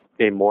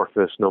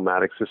amorphous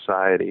nomadic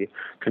society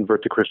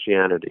convert to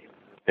Christianity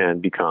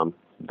and become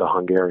the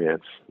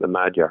Hungarians, the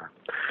Magyar,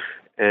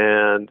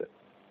 and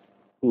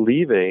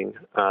leaving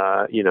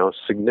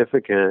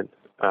significant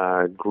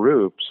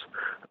groups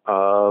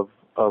of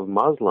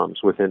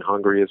Muslims within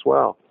Hungary as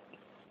well.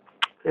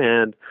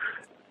 And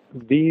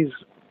these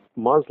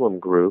Muslim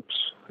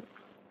groups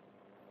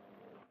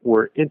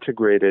were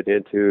integrated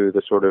into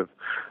the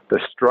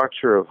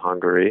structure of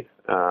Hungary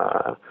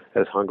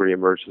as Hungary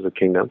emerged as a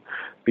kingdom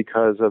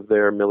because of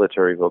their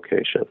military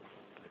vocation.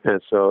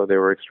 And so they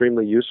were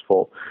extremely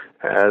useful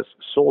as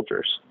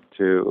soldiers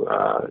to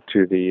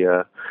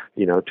the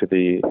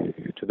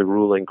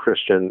ruling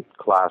Christian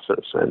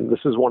classes. And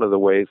this is one of the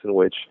ways in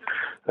which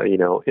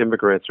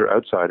immigrants or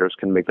outsiders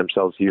can make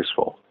themselves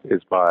useful,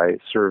 is by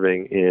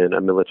serving in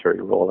a military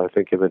role. I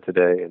think even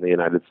today in the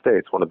United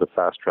States, one of the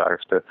fast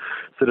tracks to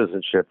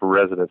citizenship or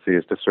residency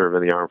is to serve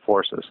in the armed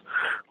forces.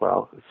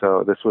 Well,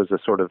 so this was a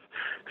sort of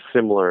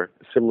similar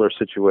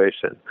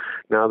situation.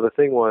 Now the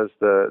thing was,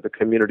 the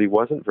community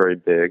wasn't very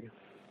big.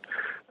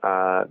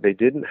 They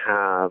didn't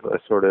have a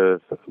sort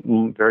of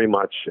very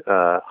much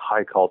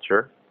high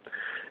culture,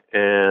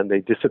 and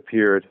they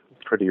disappeared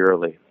pretty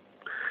early.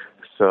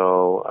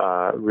 So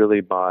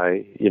really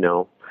by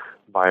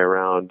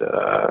around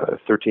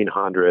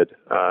 1300,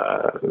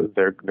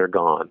 they're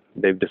gone.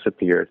 They've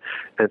disappeared,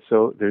 and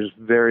so there's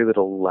very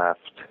little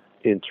left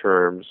in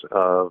terms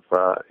of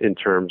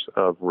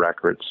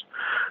records.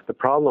 The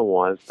problem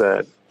was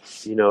that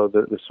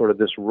the sort of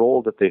this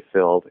role that they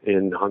filled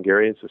in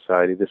Hungarian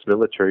society, this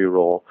military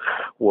role,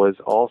 was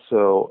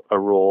also a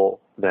role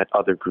that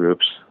other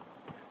groups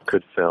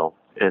could fill.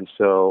 And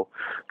so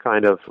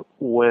kind of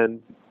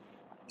when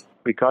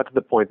we got to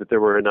the point that there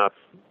were enough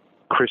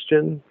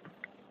Christian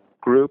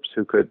groups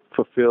who could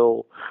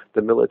fulfill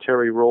the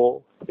military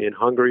role in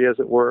Hungary, as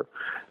it were,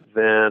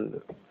 then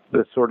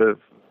the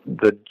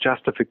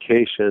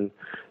justification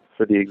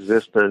for the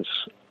existence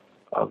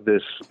of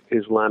this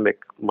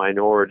Islamic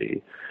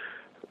minority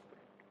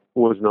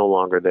was no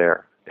longer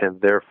there,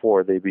 and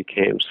therefore they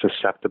became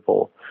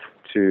susceptible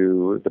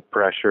to the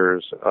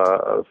pressures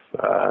of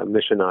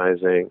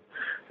missionizing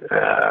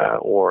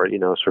or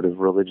sort of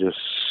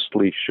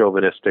religiously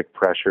chauvinistic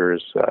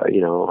pressures,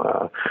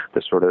 the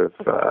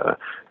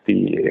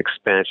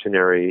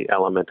expansionary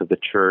element of the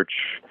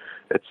church,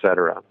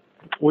 etc.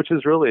 Which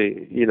is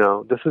really,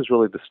 this is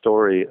really the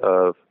story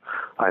of,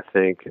 I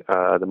think,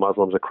 the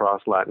Muslims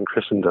across Latin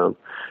Christendom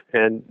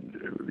and,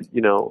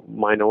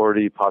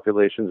 minority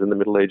populations in the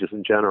Middle Ages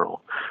in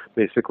general.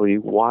 Basically,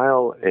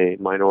 while a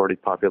minority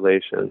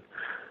population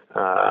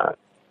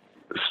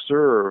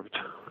served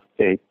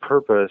a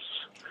purpose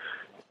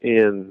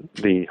in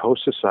the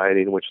host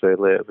society in which they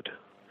lived,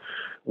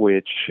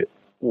 which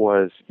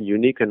was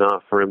unique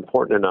enough or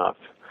important enough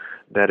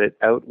that it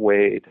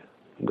outweighed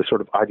the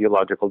sort of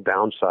ideological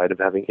downside of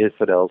having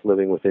infidels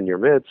living within your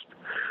midst,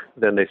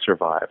 then they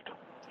survived.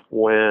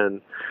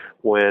 When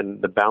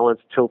the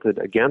balance tilted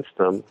against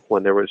them,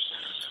 when there was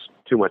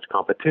too much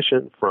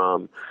competition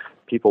from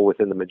people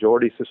within the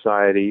majority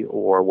society,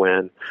 or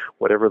when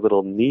whatever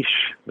little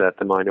niche that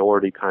the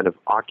minority kind of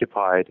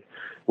occupied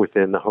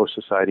within the host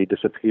society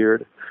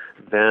disappeared,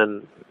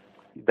 then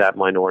that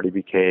minority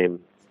became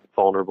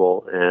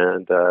vulnerable,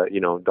 and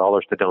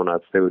dollars to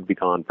donuts, they would be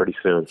gone pretty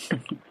soon.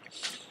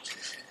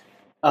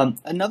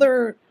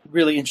 Another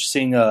really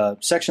interesting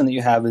section that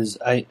you have is,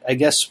 I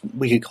guess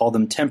we could call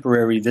them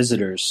temporary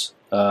visitors,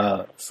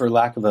 for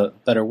lack of a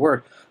better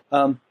word.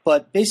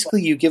 But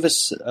basically you give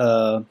us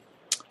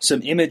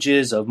some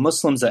images of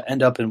Muslims that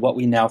end up in what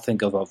we now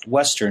think of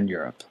Western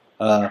Europe.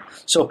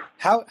 So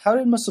how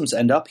did Muslims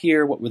end up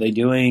here? What were they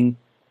doing?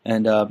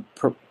 And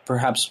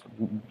perhaps,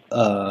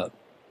 why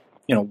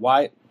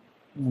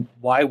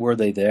were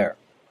they there?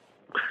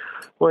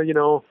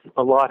 Well,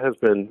 a lot has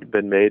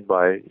been made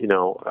by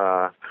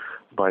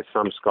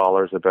some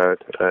scholars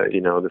about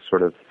the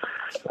sort of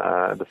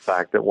the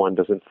fact that one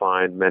doesn't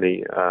find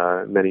many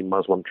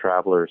Muslim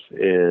travelers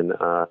in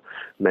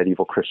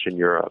medieval Christian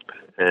Europe,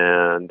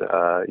 and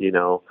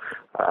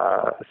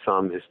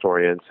some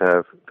historians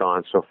have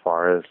gone so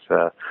far as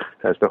to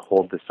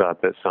hold this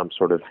up as some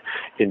sort of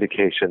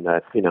indication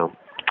that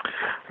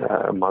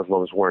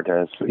Muslims weren't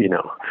as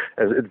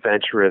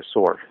adventurous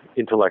or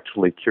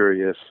intellectually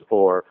curious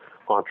or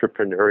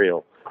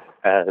entrepreneurial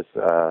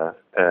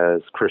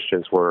as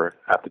Christians were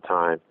at the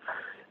time.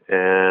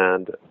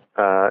 And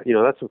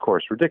that's of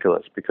course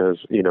ridiculous because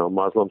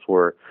Muslims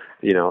were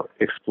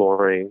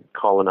exploring,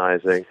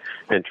 colonizing,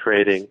 and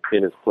trading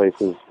in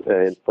places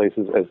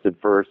as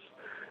diverse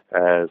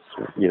as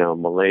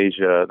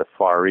Malaysia, the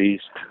Far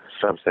East,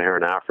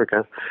 Sub-Saharan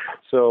Africa.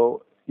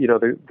 So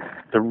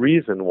the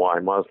reason why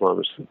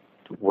Muslims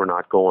were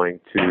not going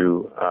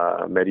to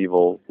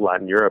medieval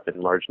Latin Europe in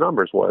large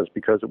numbers was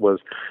because it was,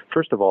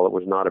 first of all, it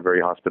was not a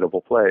very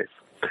hospitable place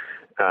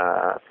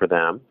for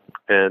them,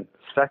 and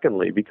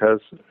secondly, because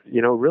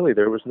really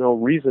there was no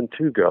reason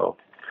to go.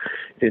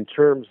 In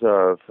terms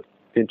of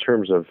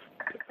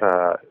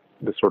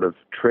the sort of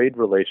trade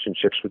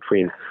relationships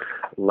between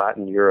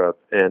Latin Europe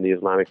and the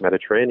Islamic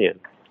Mediterranean,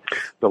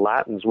 the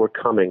Latins were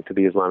coming to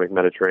the Islamic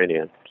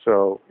Mediterranean,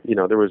 so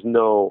there was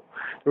no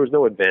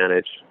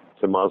advantage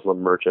to Muslim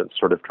merchants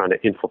sort of trying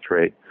to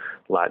infiltrate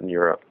Latin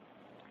Europe.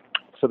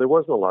 So there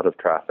wasn't a lot of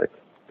traffic.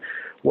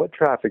 What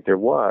traffic there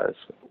was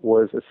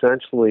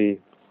essentially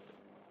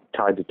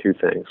tied to two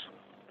things.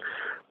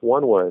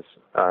 One was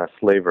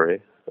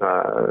slavery.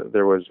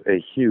 There was a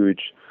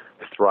huge,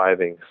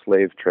 thriving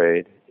slave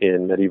trade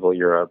in medieval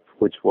Europe,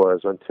 which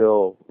was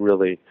until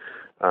really,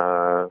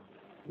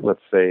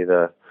 let's say,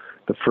 the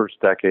first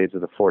decades of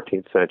the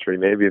 14th century,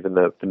 maybe even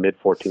the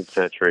mid-14th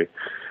century,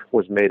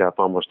 was made up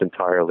almost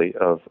entirely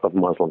of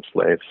Muslim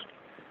slaves.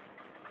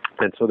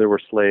 And so there were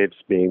slaves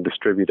being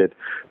distributed,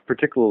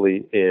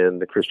 particularly in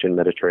the Christian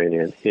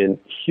Mediterranean, in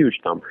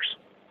huge numbers.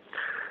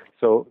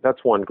 So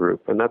that's one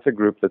group, and that's a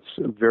group that's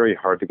very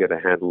hard to get a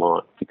handle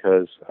on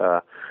because,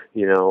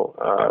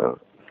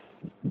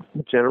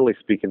 generally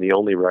speaking, the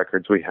only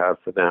records we have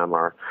for them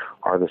are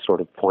the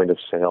sort of point of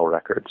sale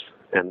records,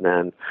 and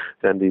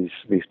then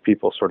these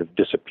people sort of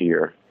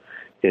disappear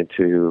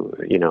into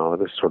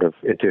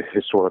into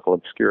historical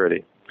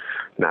obscurity,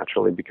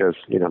 naturally, because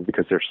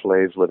they're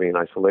slaves living in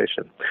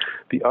isolation.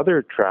 The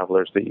other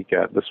travelers that you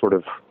get,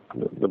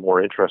 the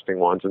more interesting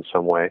ones in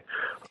some way,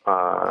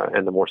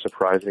 and the more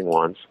surprising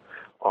ones,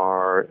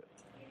 are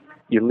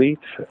elite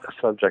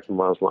subject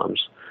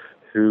Muslims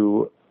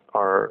who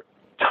are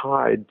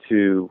tied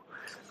to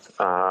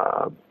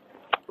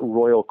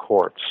royal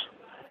courts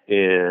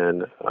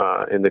in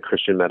the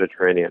Christian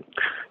Mediterranean.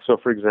 So,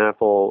 for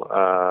example,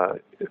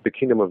 the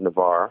Kingdom of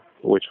Navarre,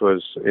 which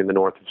was in the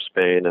north of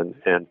Spain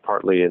and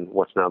partly in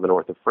what's now the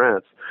north of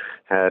France,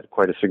 had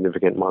quite a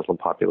significant Muslim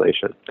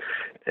population.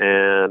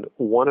 And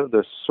one of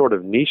the sort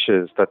of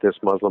niches that this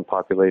Muslim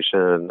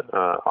population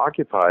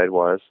occupied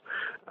was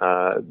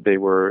they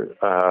were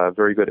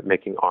very good at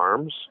making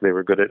arms, they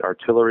were good at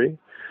artillery,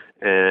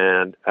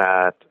 and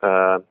at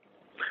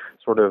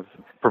sort of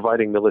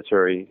providing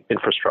military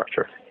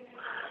infrastructure.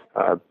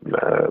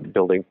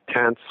 Building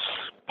tents,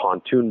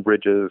 pontoon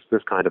bridges,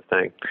 this kind of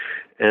thing.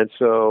 And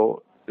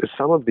so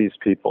some of these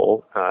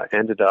people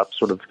ended up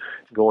sort of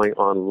going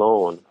on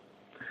loan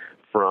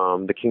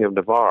from the King of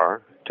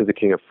Navarre to the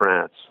King of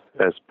France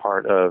as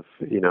part of,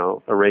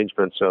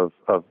 arrangements of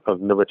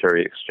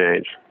military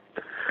exchange.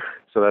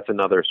 So that's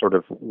another sort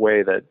of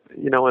way that,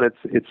 and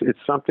it's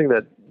something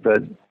that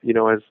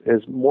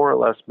has more or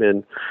less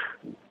been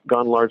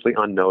gone largely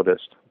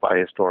unnoticed by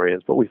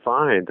historians. But we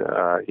find,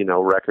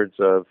 records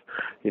of,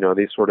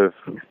 these sort of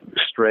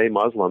stray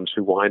Muslims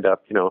who wind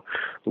up,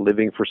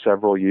 living for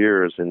several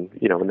years in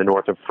the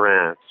north of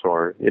France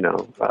or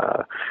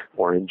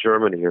or in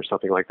Germany or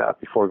something like that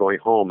before going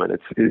home. And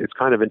it's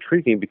kind of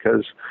intriguing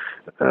because,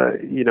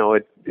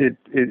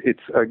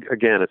 it's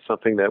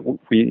something that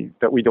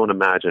we don't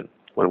imagine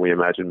when we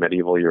imagine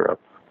medieval Europe.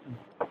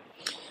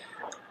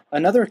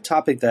 Another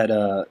topic that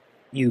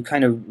you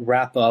kind of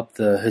wrap up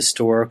the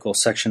historical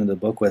section of the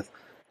book with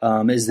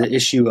is the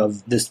issue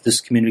of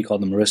this community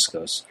called the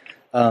Moriscos.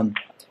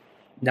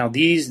 Now,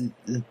 these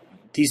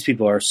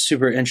people are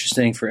super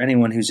interesting for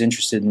anyone who's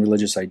interested in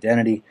religious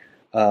identity.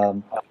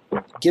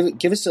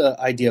 Give us an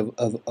idea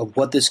of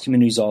what this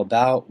community is all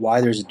about, why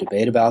there's a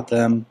debate about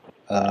them.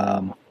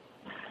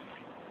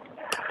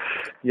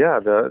 Yeah,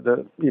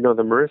 the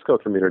Morisco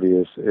community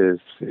is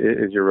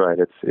you're right.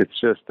 It's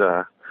just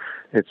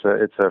it's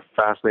a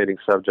fascinating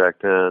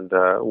subject and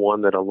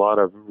one that a lot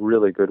of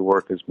really good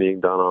work is being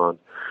done on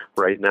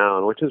right now,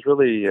 and which is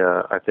really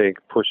I think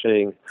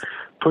pushing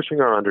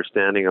our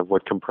understanding of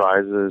what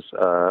comprises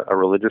a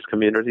religious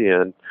community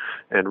and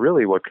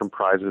really what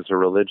comprises a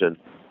religion.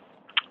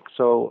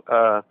 So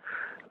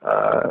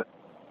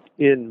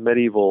in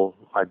medieval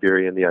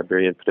Iberia, in the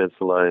Iberian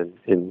Peninsula,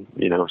 in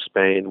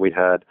Spain, we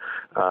had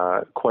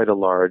quite a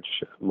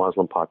large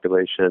Muslim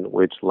population,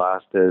 which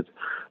lasted,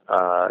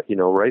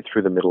 right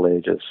through the Middle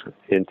Ages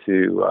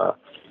into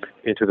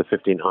the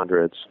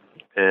 1500s,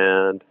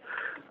 and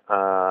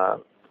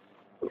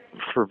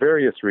for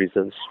various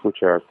reasons,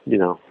 which are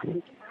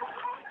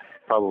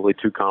probably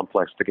too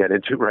complex to get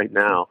into right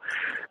now,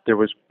 there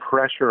was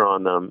pressure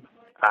on them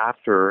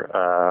after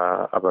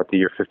about the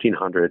year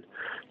 1500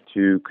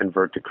 to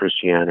convert to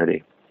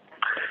Christianity.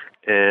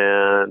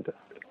 And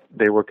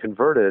they were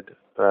converted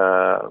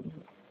by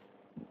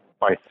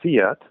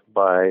fiat,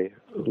 by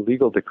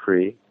legal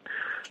decree,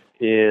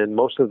 in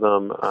most of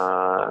them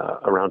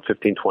around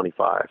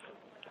 1525.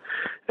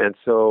 And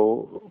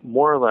so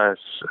more or less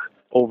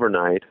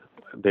overnight,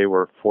 they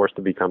were forced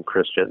to become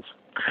Christians.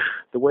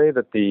 The way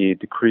that the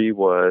decree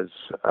was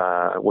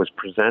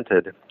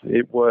presented,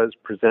 it was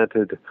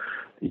presented,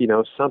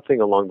 something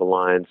along the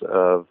lines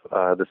of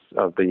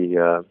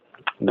the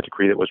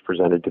decree that was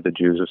presented to the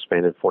Jews of Spain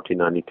in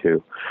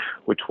 1492,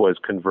 which was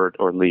convert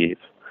or leave.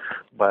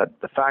 But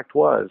the fact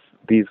was,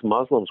 these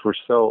Muslims were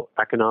so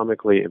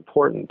economically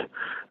important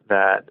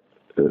that,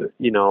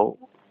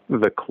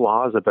 the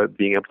clause about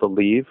being able to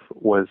leave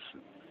was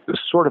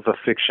sort of a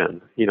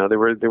fiction. They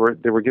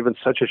were given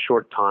such a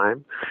short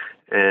time,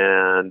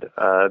 and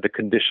the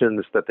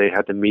conditions that they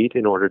had to meet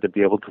in order to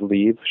be able to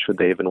leave, should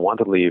they even want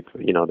to leave,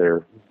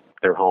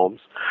 their homes,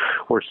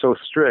 were so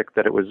strict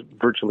that it was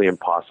virtually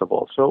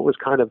impossible. So it was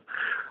kind of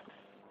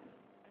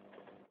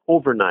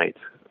overnight.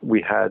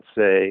 We had,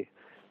 say,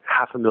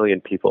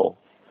 500,000 people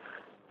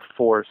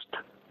forced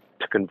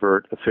to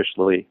convert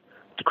officially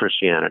to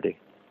Christianity.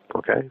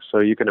 Okay, so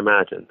you can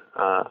imagine,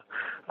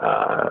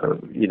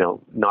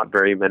 not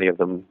very many of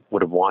them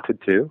would have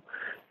wanted to,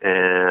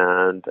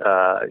 and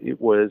it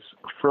was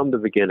from the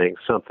beginning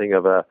something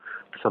of a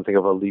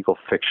legal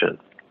fiction.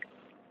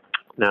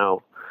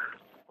 Now,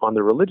 on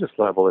the religious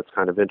level, it's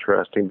kind of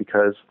interesting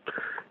because,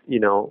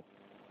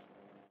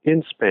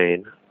 in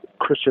Spain,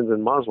 Christians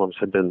and Muslims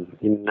had been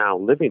now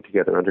living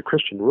together under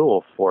Christian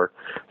rule for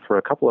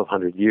a couple of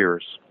hundred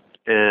years,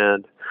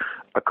 and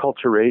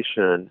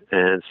acculturation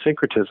and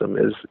syncretism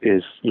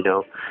is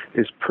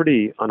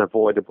pretty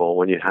unavoidable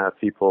when you have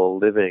people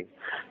living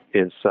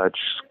in such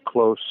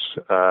close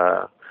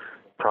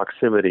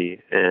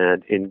proximity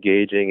and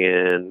engaging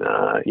in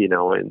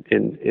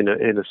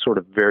a sort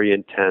of very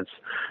intense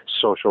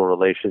social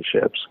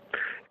relationships.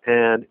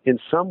 And in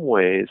some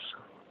ways,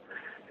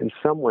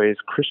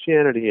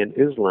 Christianity and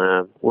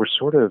Islam were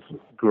sort of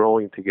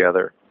growing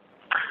together.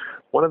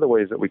 One of the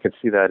ways that we can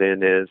see that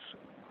is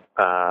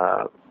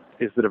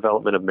the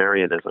development of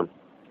Marianism.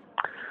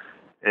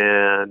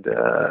 And,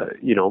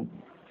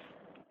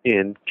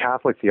 in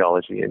Catholic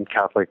theology and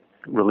Catholic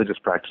religious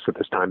practice at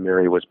this time,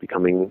 Mary was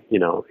becoming,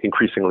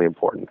 increasingly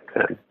important.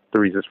 And the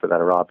reasons for that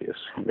are obvious.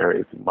 Mary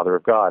is the Mother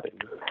of God in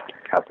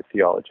Catholic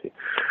theology.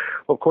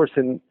 Well, of course,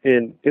 in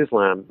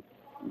Islam,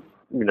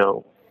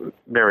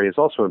 Mary is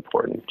also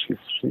important.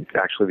 She's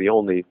actually the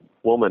only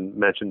woman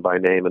mentioned by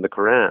name in the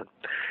Quran.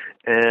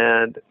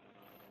 And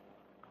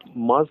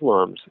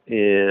Muslims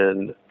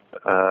in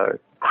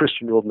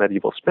Christian-ruled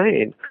medieval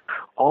Spain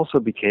also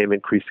became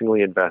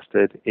increasingly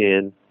invested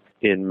in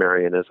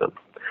Marianism.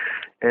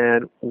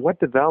 And what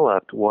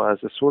developed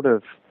was a sort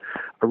of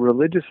a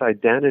religious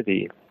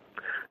identity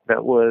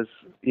that was,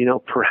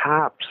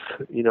 perhaps,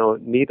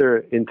 neither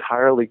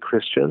entirely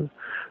Christian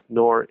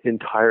nor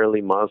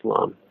entirely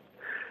Muslim.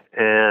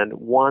 And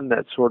one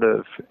that sort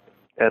of,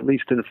 at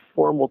least in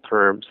formal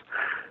terms,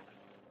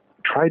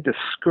 tried to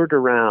skirt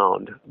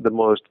around the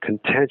most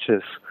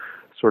contentious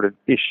sort of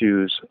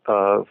issues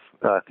of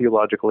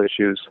theological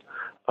issues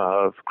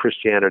of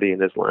Christianity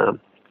and Islam.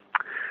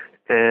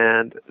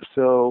 And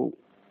so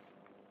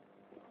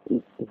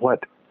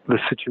what the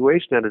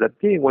situation ended up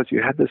being was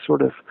you had this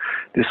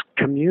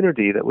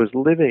community that was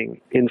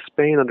living in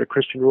Spain under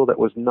Christian rule that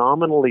was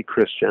nominally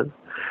Christian,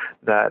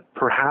 that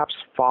perhaps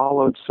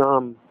followed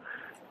some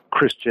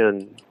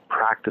Christian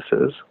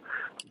practices,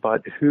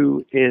 but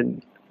who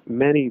in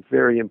many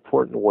very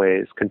important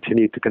ways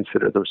continued to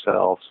consider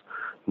themselves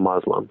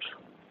Muslims.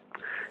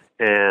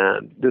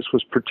 And this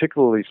was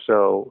particularly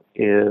so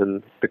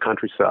in the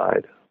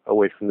countryside,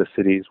 away from the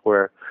cities,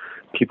 where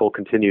people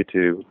continued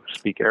to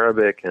speak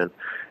Arabic,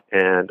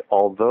 and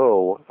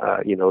although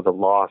the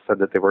law said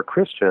that they were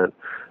Christian,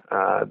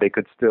 they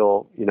could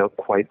still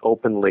quite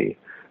openly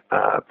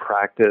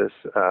practice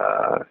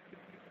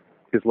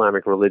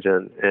Islamic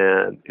religion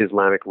and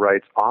Islamic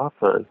rites,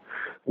 often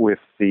with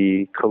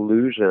the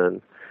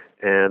collusion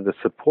and the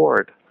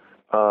support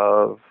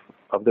of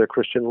their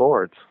Christian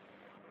lords.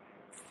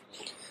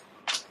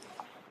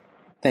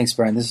 Thanks,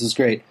 Brian. This is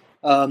great.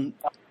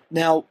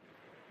 Now,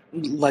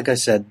 like I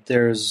said,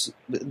 there's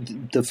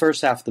the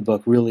first half of the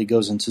book really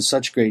goes into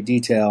such great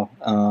detail,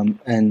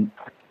 and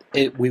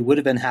we would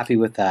have been happy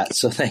with that.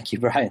 So thank you,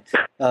 Brian.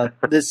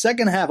 The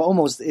second half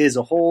almost is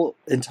a whole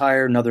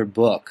entire another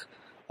book.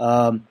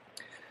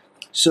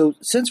 So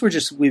since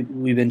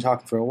we've been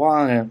talking for a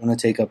while, and I don't want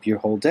to take up your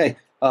whole day,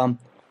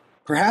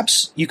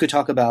 perhaps you could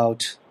talk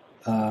about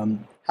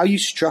how you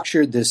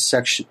structured this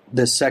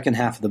second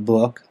half of the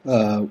book.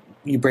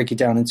 You break it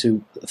down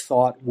into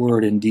thought,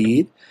 word, and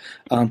deed,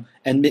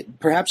 and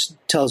perhaps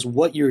tell us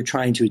what you're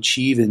trying to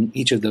achieve in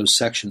each of those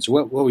sections.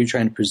 What were you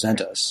trying to present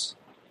us?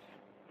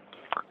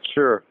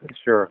 Sure.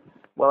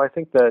 Well, I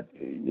think that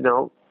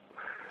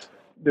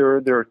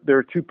there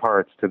are two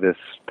parts to this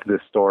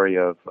story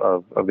of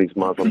these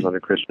Muslims under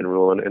Christian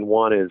rule, and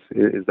one is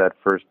that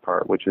first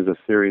part, which is a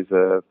series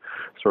of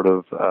sort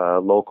of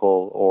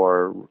local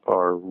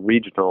or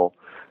regional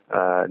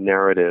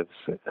narratives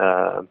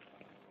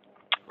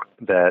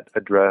that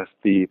address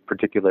the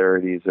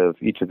particularities of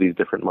each of these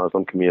different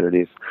Muslim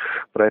communities.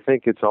 But I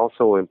think it's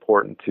also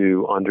important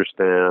to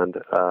understand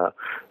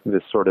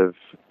this sort of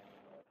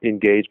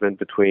engagement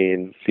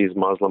between these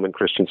Muslim and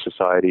Christian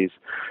societies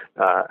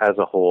as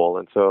a whole.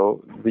 And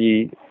so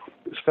the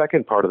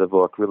second part of the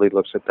book really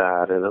looks at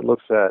that, and it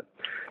looks at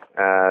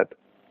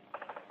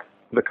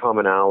the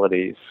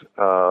commonalities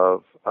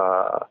of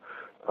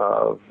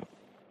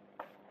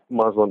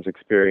Muslims'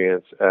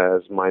 experience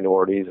as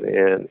minorities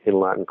in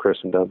Latin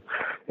Christendom.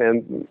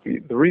 And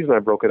the reason I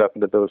broke it up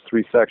into those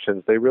three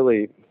sections, they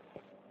really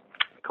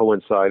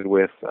coincide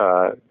with,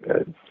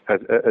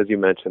 as you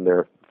mentioned,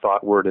 their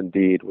thought, word, and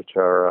deed, which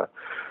are,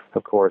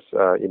 of course,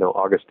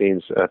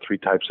 Augustine's three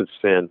types of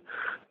sin.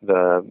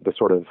 The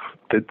sort of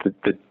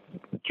the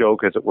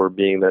joke, as it were,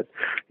 being that,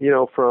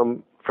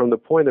 from the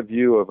point of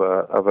view of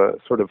a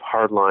sort of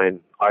hardline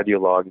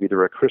ideologue,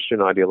 either a Christian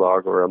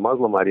ideologue or a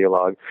Muslim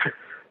ideologue,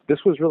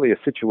 this was really a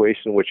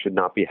situation which should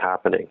not be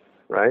happening,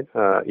 right?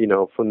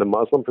 From the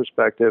Muslim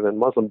perspective, and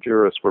Muslim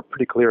jurists were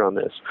pretty clear on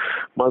this,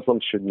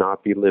 Muslims should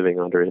not be living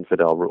under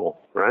infidel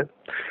rule, right?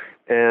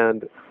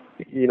 And,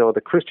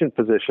 the Christian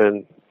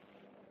position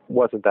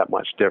wasn't that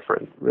much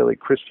different. Really,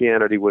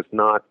 Christianity was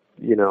not,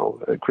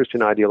 Christian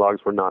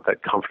ideologues were not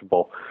that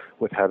comfortable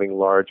with having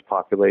large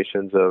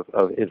populations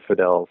of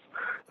infidels,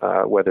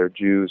 whether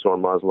Jews or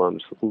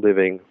Muslims,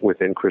 living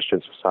within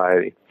Christian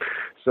society.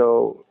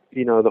 So,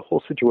 the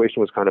whole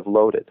situation was kind of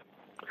loaded.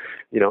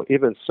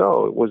 Even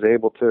so, it was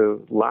able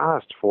to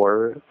last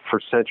for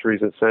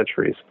centuries and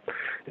centuries.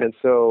 And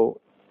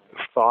so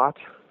thought,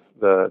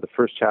 the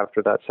first chapter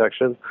of that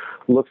section,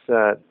 looks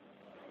at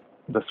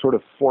the sort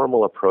of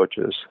formal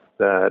approaches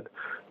that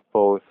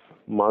both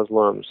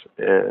Muslims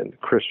and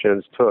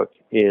Christians took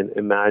in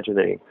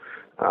imagining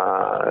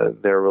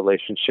their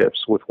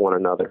relationships with one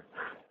another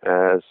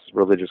as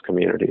religious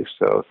communities.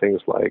 So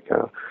things like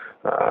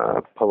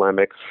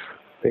polemics,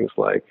 things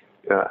like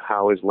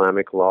how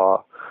Islamic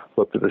law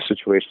looked at the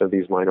situation of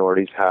these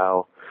minorities,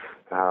 how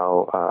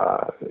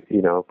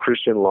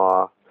Christian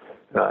law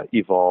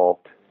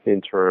evolved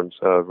in terms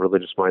of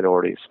religious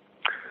minorities.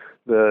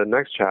 The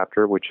next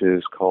chapter, which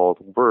is called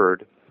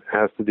Word,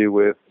 has to do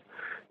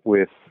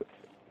with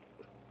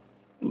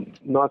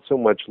not so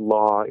much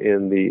law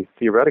in the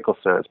theoretical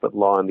sense, but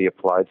law in the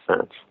applied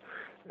sense.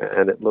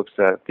 And it looks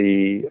at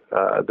the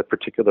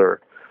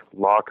particular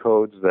law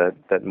codes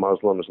that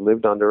Muslims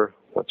lived under,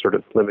 what sort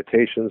of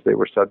limitations they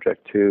were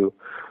subject to,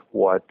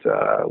 what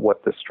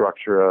the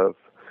structure of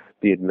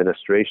the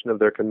administration of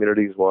their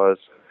communities was,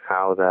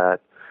 how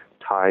that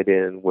tied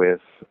in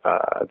with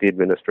the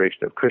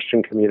administration of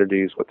Christian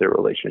communities, what their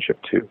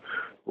relationship to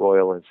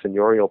royal and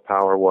seigneurial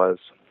power was,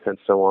 and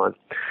so on.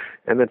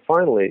 And then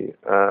finally,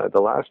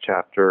 the last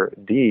chapter,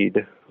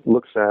 Deed,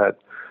 looks at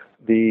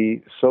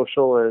the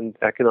social and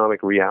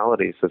economic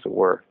realities, as it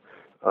were,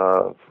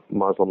 of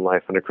Muslim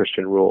life under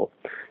Christian rule.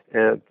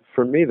 And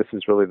for me, this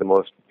is really the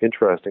most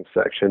interesting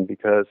section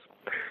because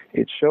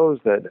it shows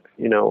that,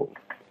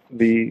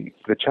 the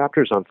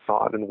chapters on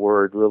thought and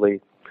word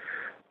really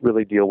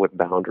deal with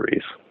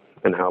boundaries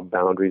and how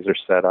boundaries are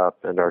set up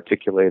and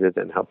articulated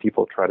and how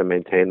people try to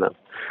maintain them.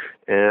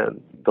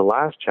 And the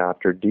last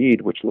chapter,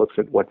 Deed, which looks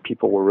at what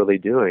people were really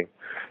doing,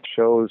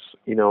 shows,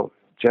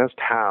 just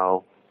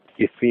how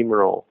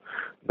ephemeral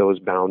those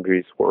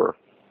boundaries were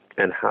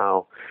and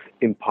how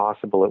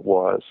impossible it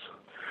was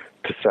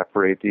to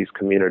separate these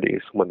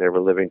communities when they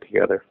were living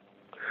together.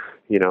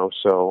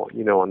 So,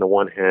 on the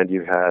one hand,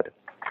 you had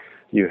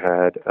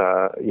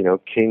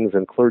kings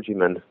and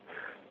clergymen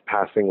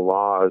passing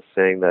laws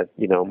saying that,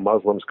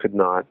 Muslims could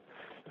not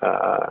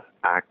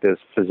act as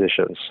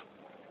physicians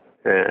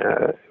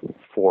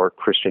for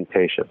Christian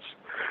patients.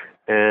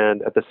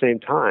 And at the same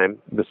time,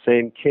 the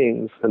same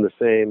kings and the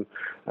same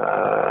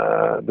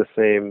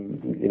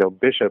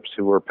bishops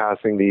who were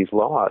passing these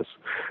laws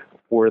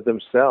were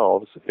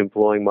themselves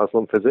employing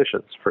Muslim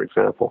physicians, for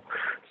example.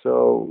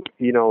 So,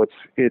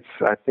 it's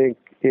I think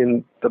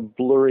in the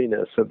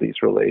blurriness of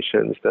these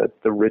relations that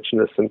the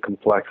richness and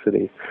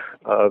complexity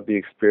of the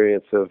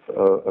experience of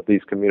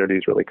these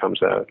communities really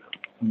comes out.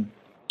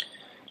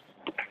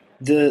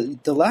 The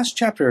last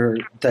chapter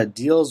that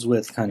deals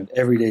with kind of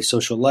everyday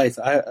social life,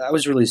 I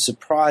was really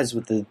surprised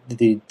with the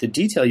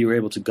detail you were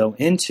able to go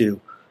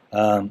into.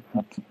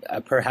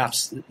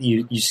 Perhaps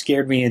you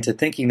scared me into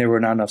thinking there were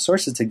not enough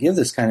sources to give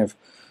this kind of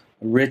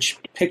rich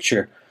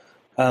picture.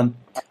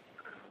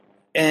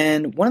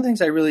 And one of the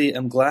things I really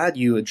am glad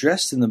you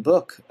addressed in the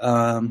book,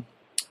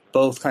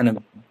 both kind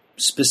of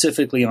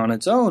specifically on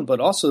its own, but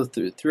also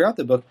throughout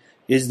the book,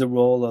 is the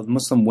role of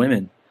Muslim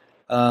women.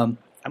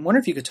 I'm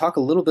wondering if you could talk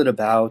a little bit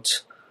about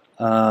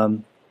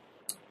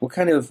what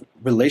kind of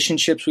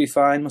relationships we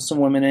find Muslim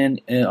women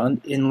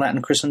in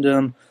Latin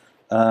Christendom,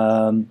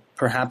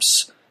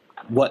 perhaps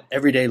what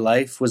everyday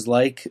life was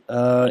like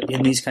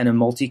in these kind of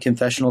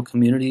multi-confessional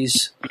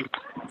communities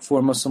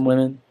for Muslim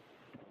women.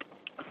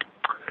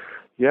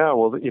 Yeah,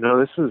 well,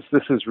 this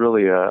is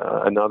really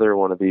another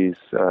one of these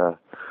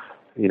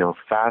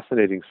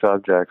fascinating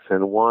subjects,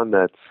 and one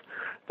that's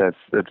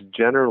that's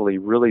generally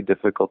really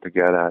difficult to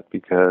get at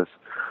because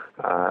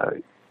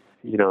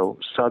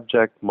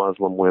subject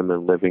Muslim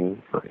women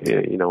living,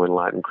 in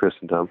Latin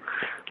Christendom,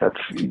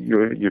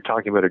 you're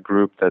talking about a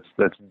group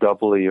that's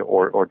doubly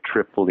or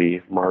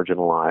triply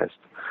marginalized.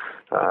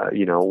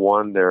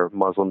 One, they're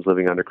Muslims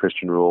living under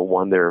Christian rule.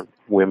 One, they're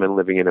women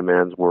living in a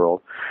man's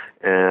world.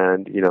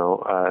 And,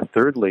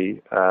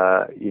 thirdly,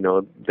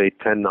 they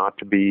tend not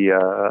to be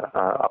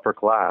upper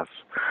class.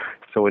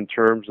 So in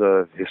terms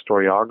of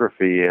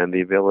historiography and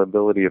the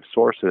availability of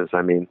sources,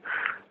 I mean,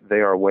 they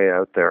are way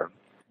out there.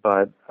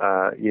 But,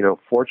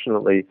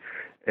 fortunately,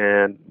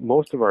 and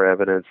most of our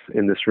evidence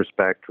in this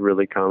respect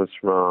really comes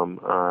from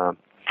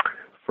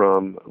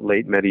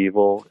late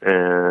medieval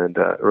and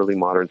early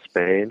modern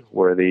Spain,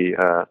 where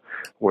the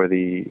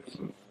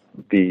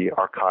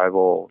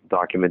archival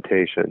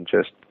documentation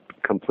just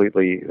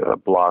completely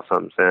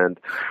blossoms. And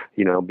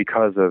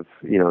because of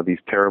these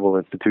terrible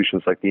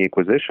institutions like the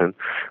Inquisition,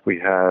 we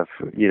have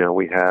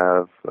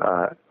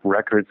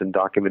records and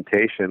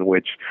documentation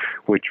which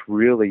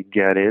really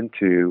get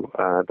into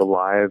the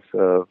lives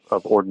of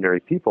ordinary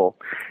people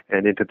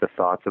and into the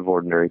thoughts of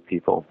ordinary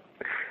people.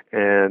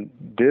 And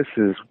this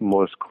is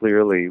most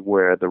clearly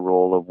where the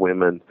role of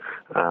women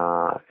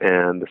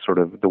and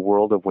the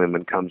world of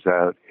women comes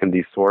out in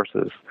these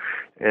sources.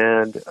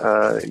 And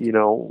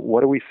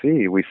what do we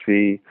see? We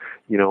see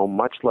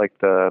much like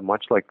the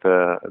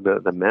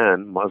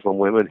men, Muslim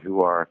women who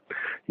are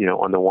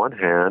on the one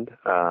hand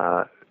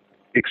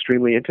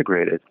extremely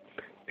integrated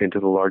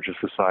into the larger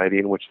society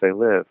in which they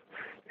live,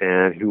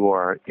 and who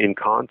are in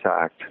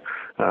contact,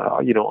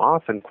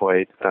 often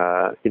quite,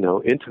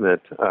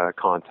 intimate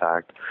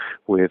contact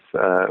with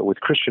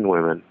Christian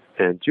women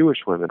and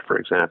Jewish women, for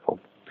example.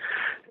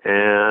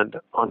 And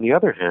on the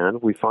other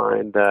hand, we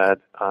find that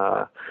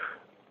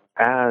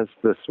as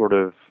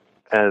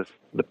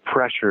the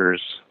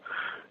pressures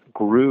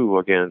grew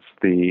against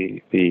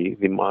the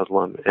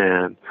Muslim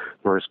and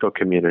Morisco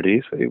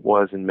communities, it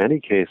was in many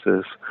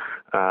cases,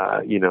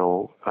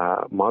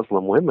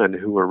 Muslim women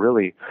who were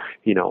really,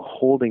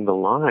 holding the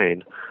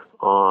line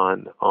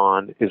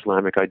on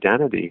Islamic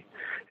identity,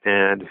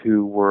 and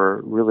who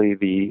were really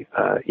the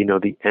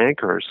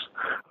anchors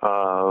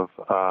of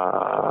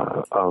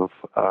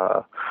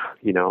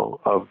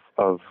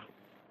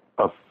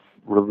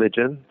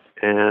religion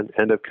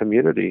and of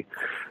community.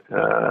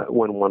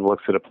 When one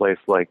looks at a place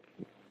like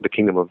the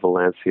Kingdom of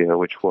Valencia,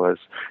 which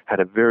had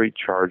a very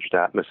charged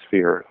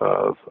atmosphere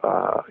of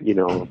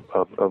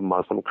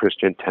Muslim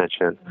Christian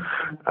tension.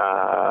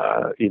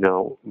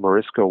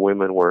 Morisco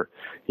women were,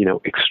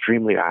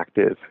 extremely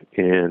active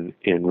in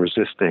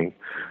resisting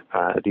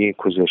the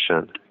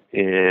Inquisition,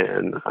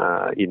 in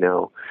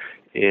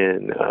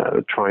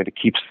trying to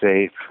keep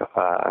safe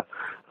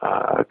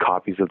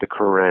copies of the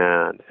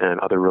Quran and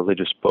other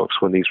religious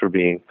books when these were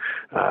being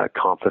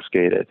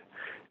confiscated,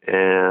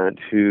 and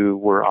who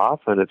were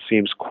often, it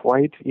seems,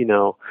 quite,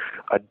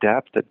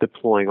 adept at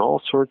deploying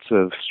all sorts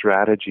of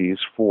strategies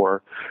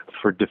for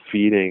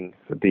defeating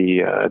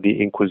the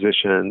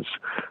Inquisition's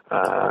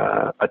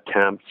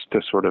attempts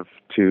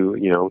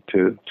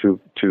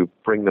to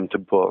bring them to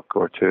book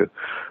or to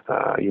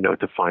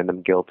find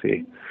them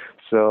guilty.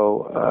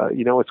 So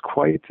it's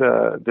quite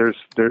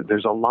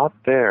there's a lot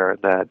there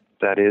that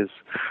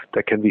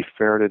can be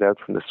ferreted out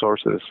from the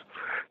sources.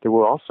 There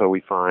were also,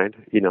 we find,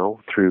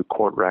 through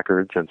court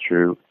records and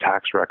through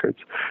tax records,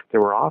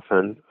 there were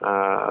often,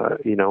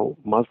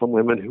 Muslim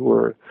women who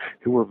were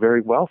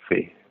very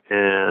wealthy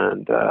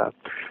and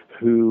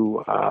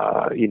who,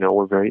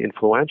 were very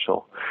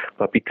influential.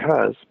 But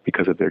because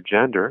of their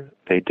gender,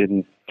 they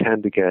didn't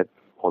tend to get,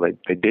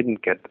 they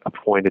didn't get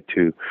appointed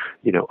to,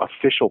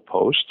 official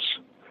posts.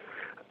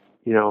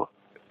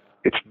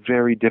 It's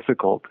very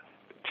difficult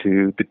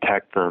to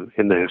detect them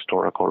in the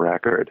historical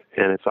record,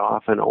 and it's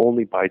often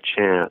only by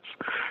chance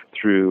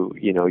through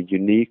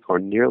unique or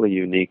nearly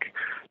unique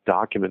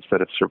documents that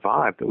have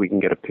survived that we can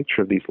get a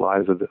picture of these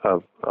lives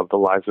of the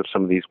lives of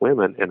some of these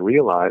women and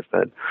realize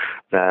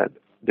that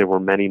there were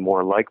many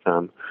more like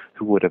them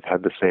who would have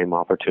had the same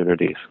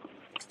opportunities.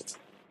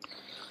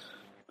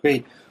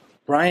 Great.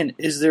 Brian,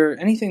 is there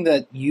anything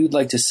that you'd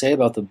like to say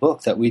about the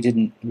book that we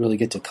didn't really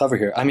get to cover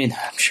here? I mean,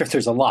 I'm sure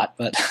there's a lot,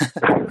 but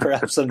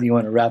perhaps something you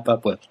want to wrap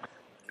up with.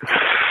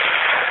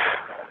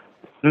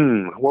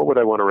 What would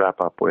I want to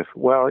wrap up with?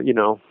 Well,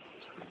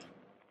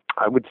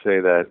 I would say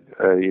that,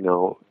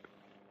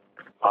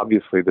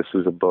 obviously this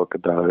is a book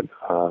about,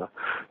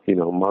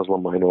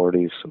 Muslim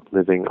minorities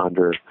living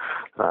under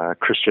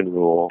Christian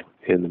rule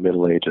in the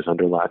Middle Ages,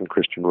 under Latin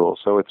Christian rule.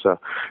 So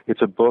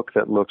it's a book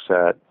that looks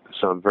at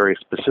some very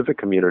specific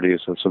communities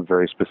and some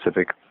very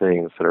specific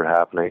things that are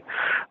happening.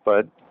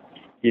 But,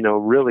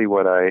 really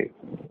what I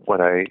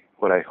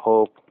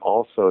hope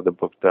also the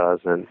book does,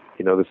 and,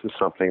 this is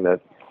something that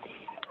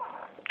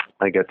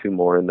I get to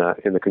more in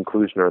the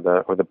conclusion or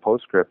the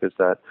postscript, is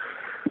that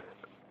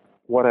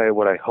what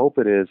I hope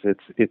it is,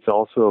 it's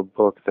also a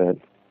book that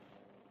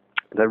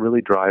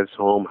really drives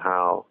home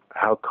how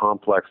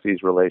complex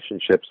these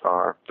relationships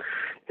are,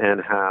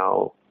 and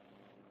how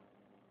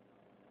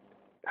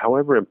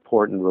however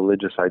important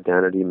religious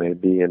identity may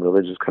be and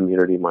religious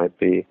community might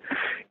be,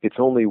 it's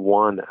only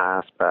one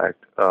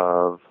aspect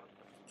of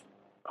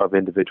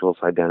individuals'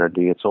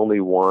 identity. It's only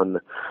one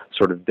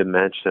sort of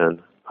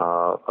dimension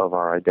of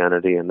our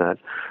identity, and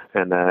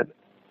that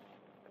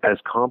as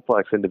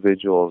complex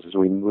individuals, as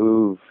we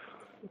move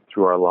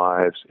through our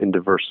lives in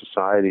diverse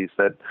societies,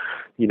 that,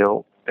 you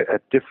know,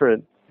 at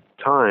different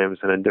times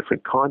and in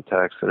different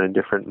contexts and in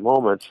different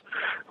moments,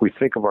 we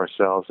think of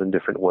ourselves in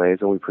different ways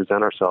and we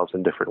present ourselves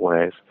in different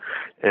ways.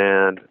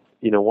 And,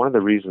 you know, one of the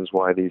reasons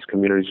why these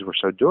communities were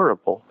so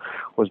durable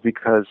was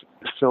because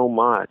so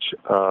much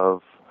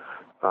of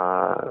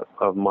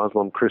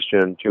Muslim,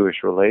 Christian, Jewish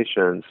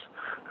relations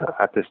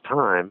at this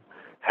time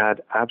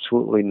had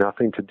absolutely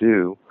nothing to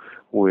do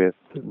with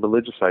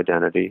religious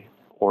identity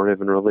or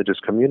even religious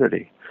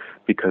community,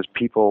 because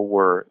people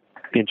were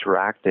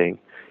interacting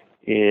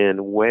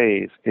in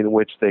ways in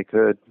which they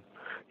could,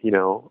 you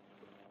know,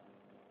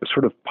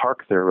 sort of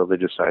park their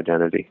religious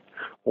identity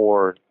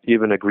or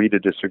even agree to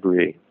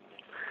disagree.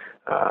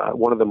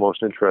 One of the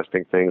most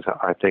interesting things,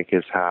 I think,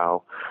 is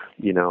how,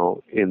 you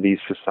know, in these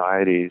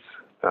societies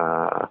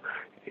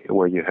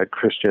where you had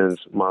Christians,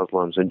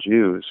 Muslims, and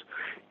Jews,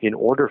 in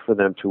order for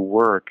them to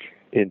work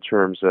in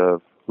terms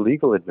of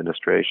legal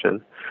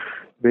administration,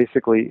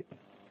 basically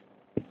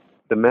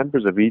the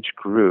members of each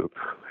group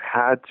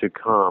had to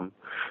come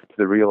to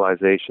the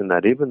realization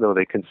that even though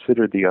they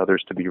considered the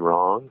others to be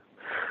wrong,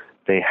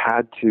 they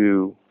had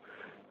to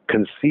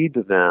concede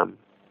to them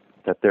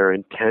that their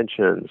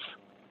intentions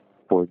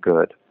were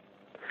good.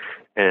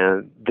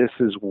 And this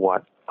is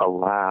what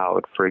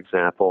allowed, for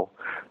example,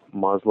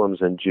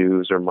 Muslims and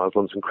Jews, or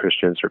Muslims and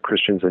Christians, or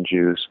Christians and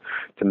Jews,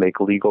 to make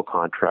legal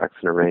contracts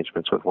and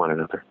arrangements with one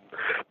another.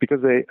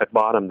 Because at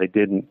bottom, they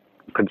didn't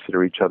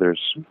consider each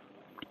other's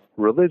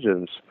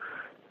religions,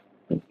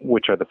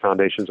 which are the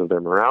foundations of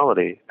their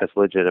morality, as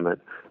legitimate,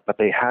 but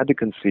they had to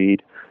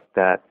concede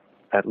that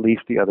at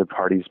least the other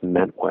parties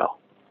meant well.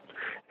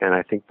 And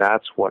I think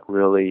that's what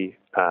really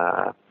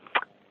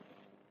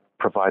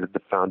provided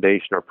the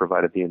foundation, or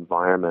provided the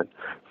environment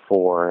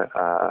for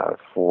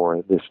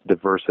this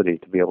diversity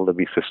to be able to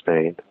be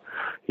sustained.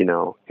 You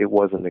know, it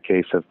wasn't a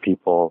case of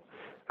people,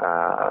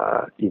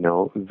 you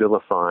know,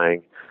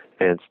 vilifying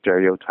and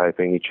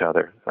stereotyping each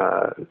other.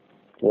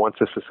 Once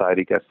a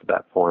society gets to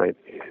that point,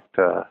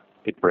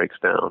 it breaks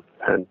down.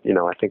 And, you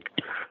know, I think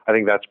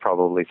that's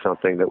probably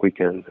something that we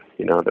can,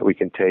 you know, that we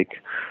can take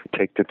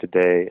to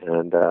today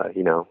and,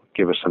 you know,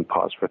 give us some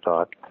pause for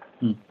thought.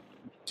 Hmm.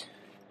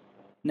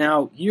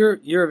 Now,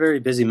 you're a very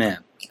busy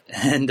man,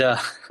 and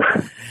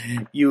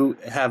you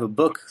have a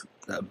book,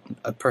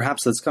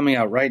 perhaps that's coming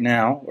out right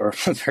now or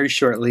very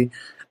shortly.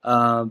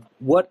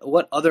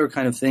 What other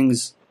kind of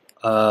things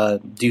do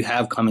you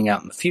have coming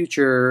out in the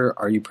future?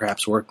 Are you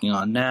perhaps working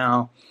on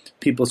now?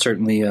 People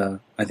certainly,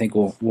 I think,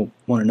 will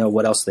want to know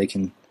what else they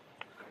can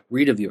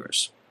read of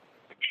yours.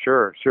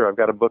 Sure. I've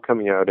got a book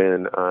coming out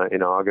in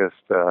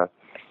August,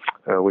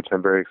 which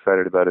I'm very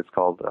excited about. It's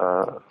called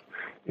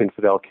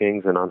Infidel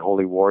Kings and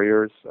Unholy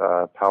Warriors,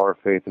 Power,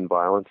 Faith, and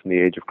Violence in the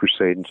Age of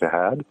Crusade and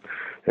Jihad.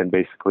 And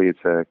basically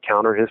it's a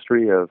counter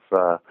history of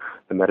the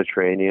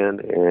Mediterranean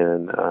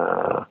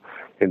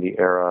in the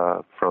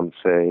era from,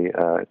 say,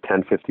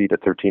 1050 to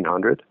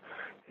 1300.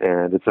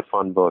 And it's a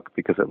fun book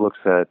because it looks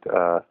at,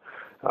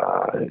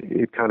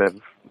 it kind of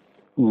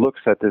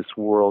looks at this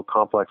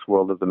complex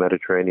world of the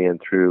Mediterranean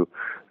through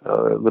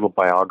little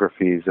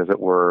biographies, as it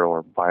were,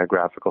 or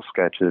biographical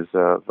sketches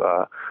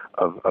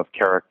of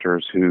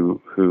characters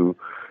who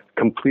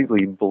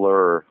completely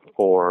blur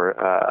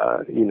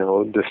or you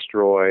know,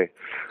 destroy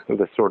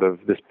the sort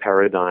of this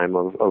paradigm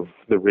of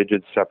the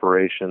rigid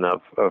separation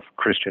of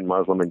Christian,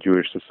 Muslim, and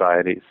Jewish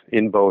societies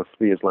in both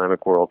the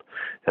Islamic world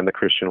and the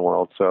Christian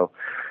world. So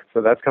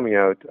that's coming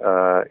out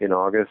in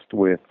August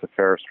with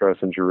Farrar, Straus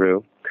and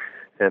Giroux.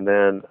 And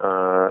then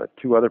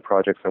two other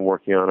projects I'm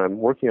working on. I'm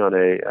working on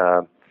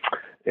a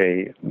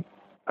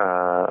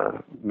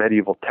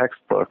medieval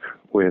textbook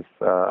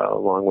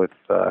along with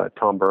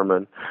Tom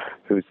Berman,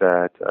 who's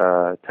at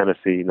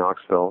Tennessee,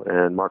 Knoxville,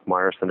 and Mark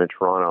Meyerson in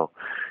Toronto.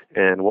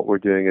 And what we're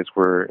doing is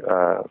we're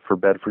for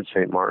Bedford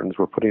St. Martin's,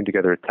 we're putting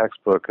together a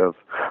textbook of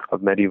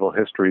medieval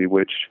history,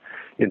 which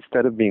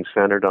instead of being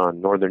centered on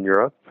Northern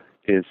Europe,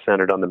 is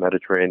centered on the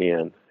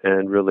Mediterranean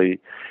and really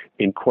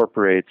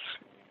incorporates,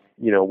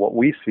 you know, what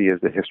we see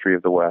as the history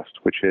of the West,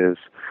 which is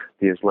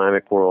the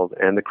Islamic world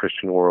and the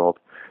Christian world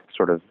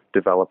sort of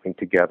developing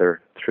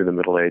together through the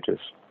Middle Ages.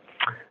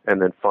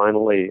 And then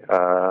finally,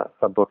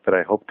 a book that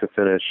I hope to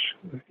finish,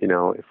 you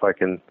know, if I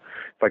can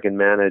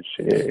manage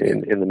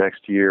in the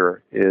next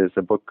year, is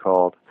a book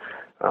called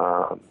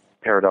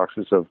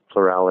Paradoxes of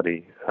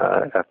Plurality,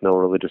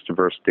 Ethno-Religious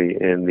Diversity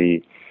in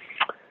the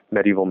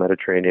Medieval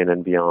Mediterranean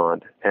and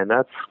Beyond. And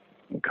that's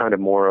kind of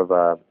more of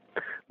a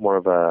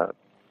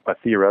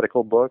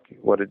theoretical book.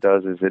 What it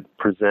does is it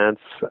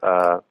presents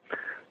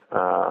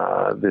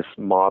this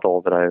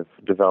model that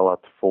I've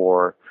developed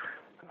for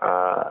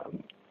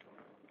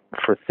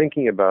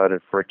thinking about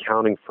it, for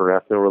accounting for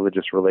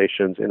ethno-religious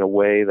relations in a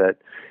way that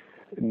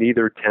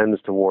neither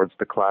tends towards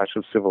the clash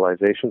of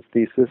civilizations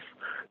thesis,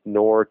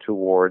 nor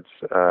towards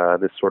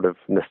this sort of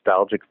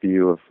nostalgic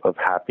view of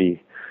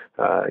happy,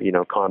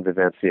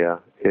 convivencia.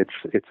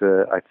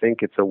 I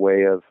think it's a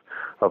way of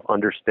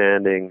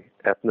understanding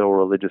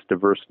ethno-religious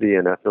diversity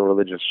and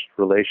ethno-religious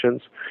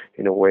relations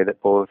in a way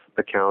that both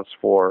accounts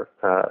for,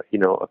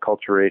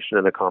 acculturation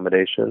and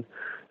accommodation,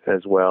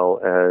 as well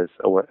as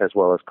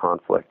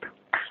conflict.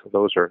 So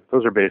those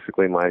are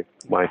basically my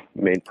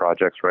main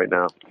projects right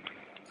now.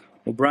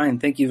 Well, Brian,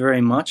 thank you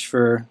very much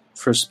for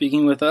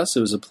speaking with us.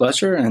 It was a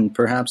pleasure, and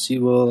perhaps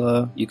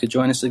you could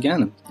join us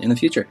again in the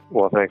future.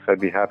 Well, thanks. I'd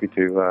be happy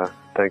to.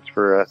 Thanks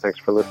for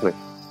listening.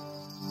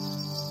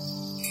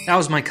 That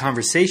was my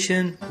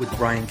conversation with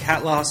Brian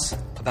Catlos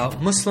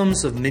about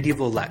Muslims of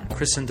medieval Latin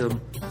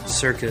Christendom,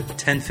 circa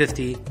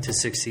 1050 to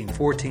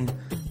 1614,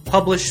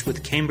 published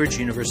with Cambridge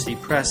University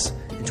Press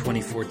in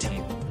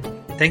 2014.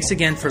 Thanks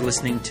again for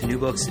listening to New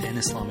Books in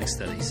Islamic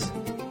Studies.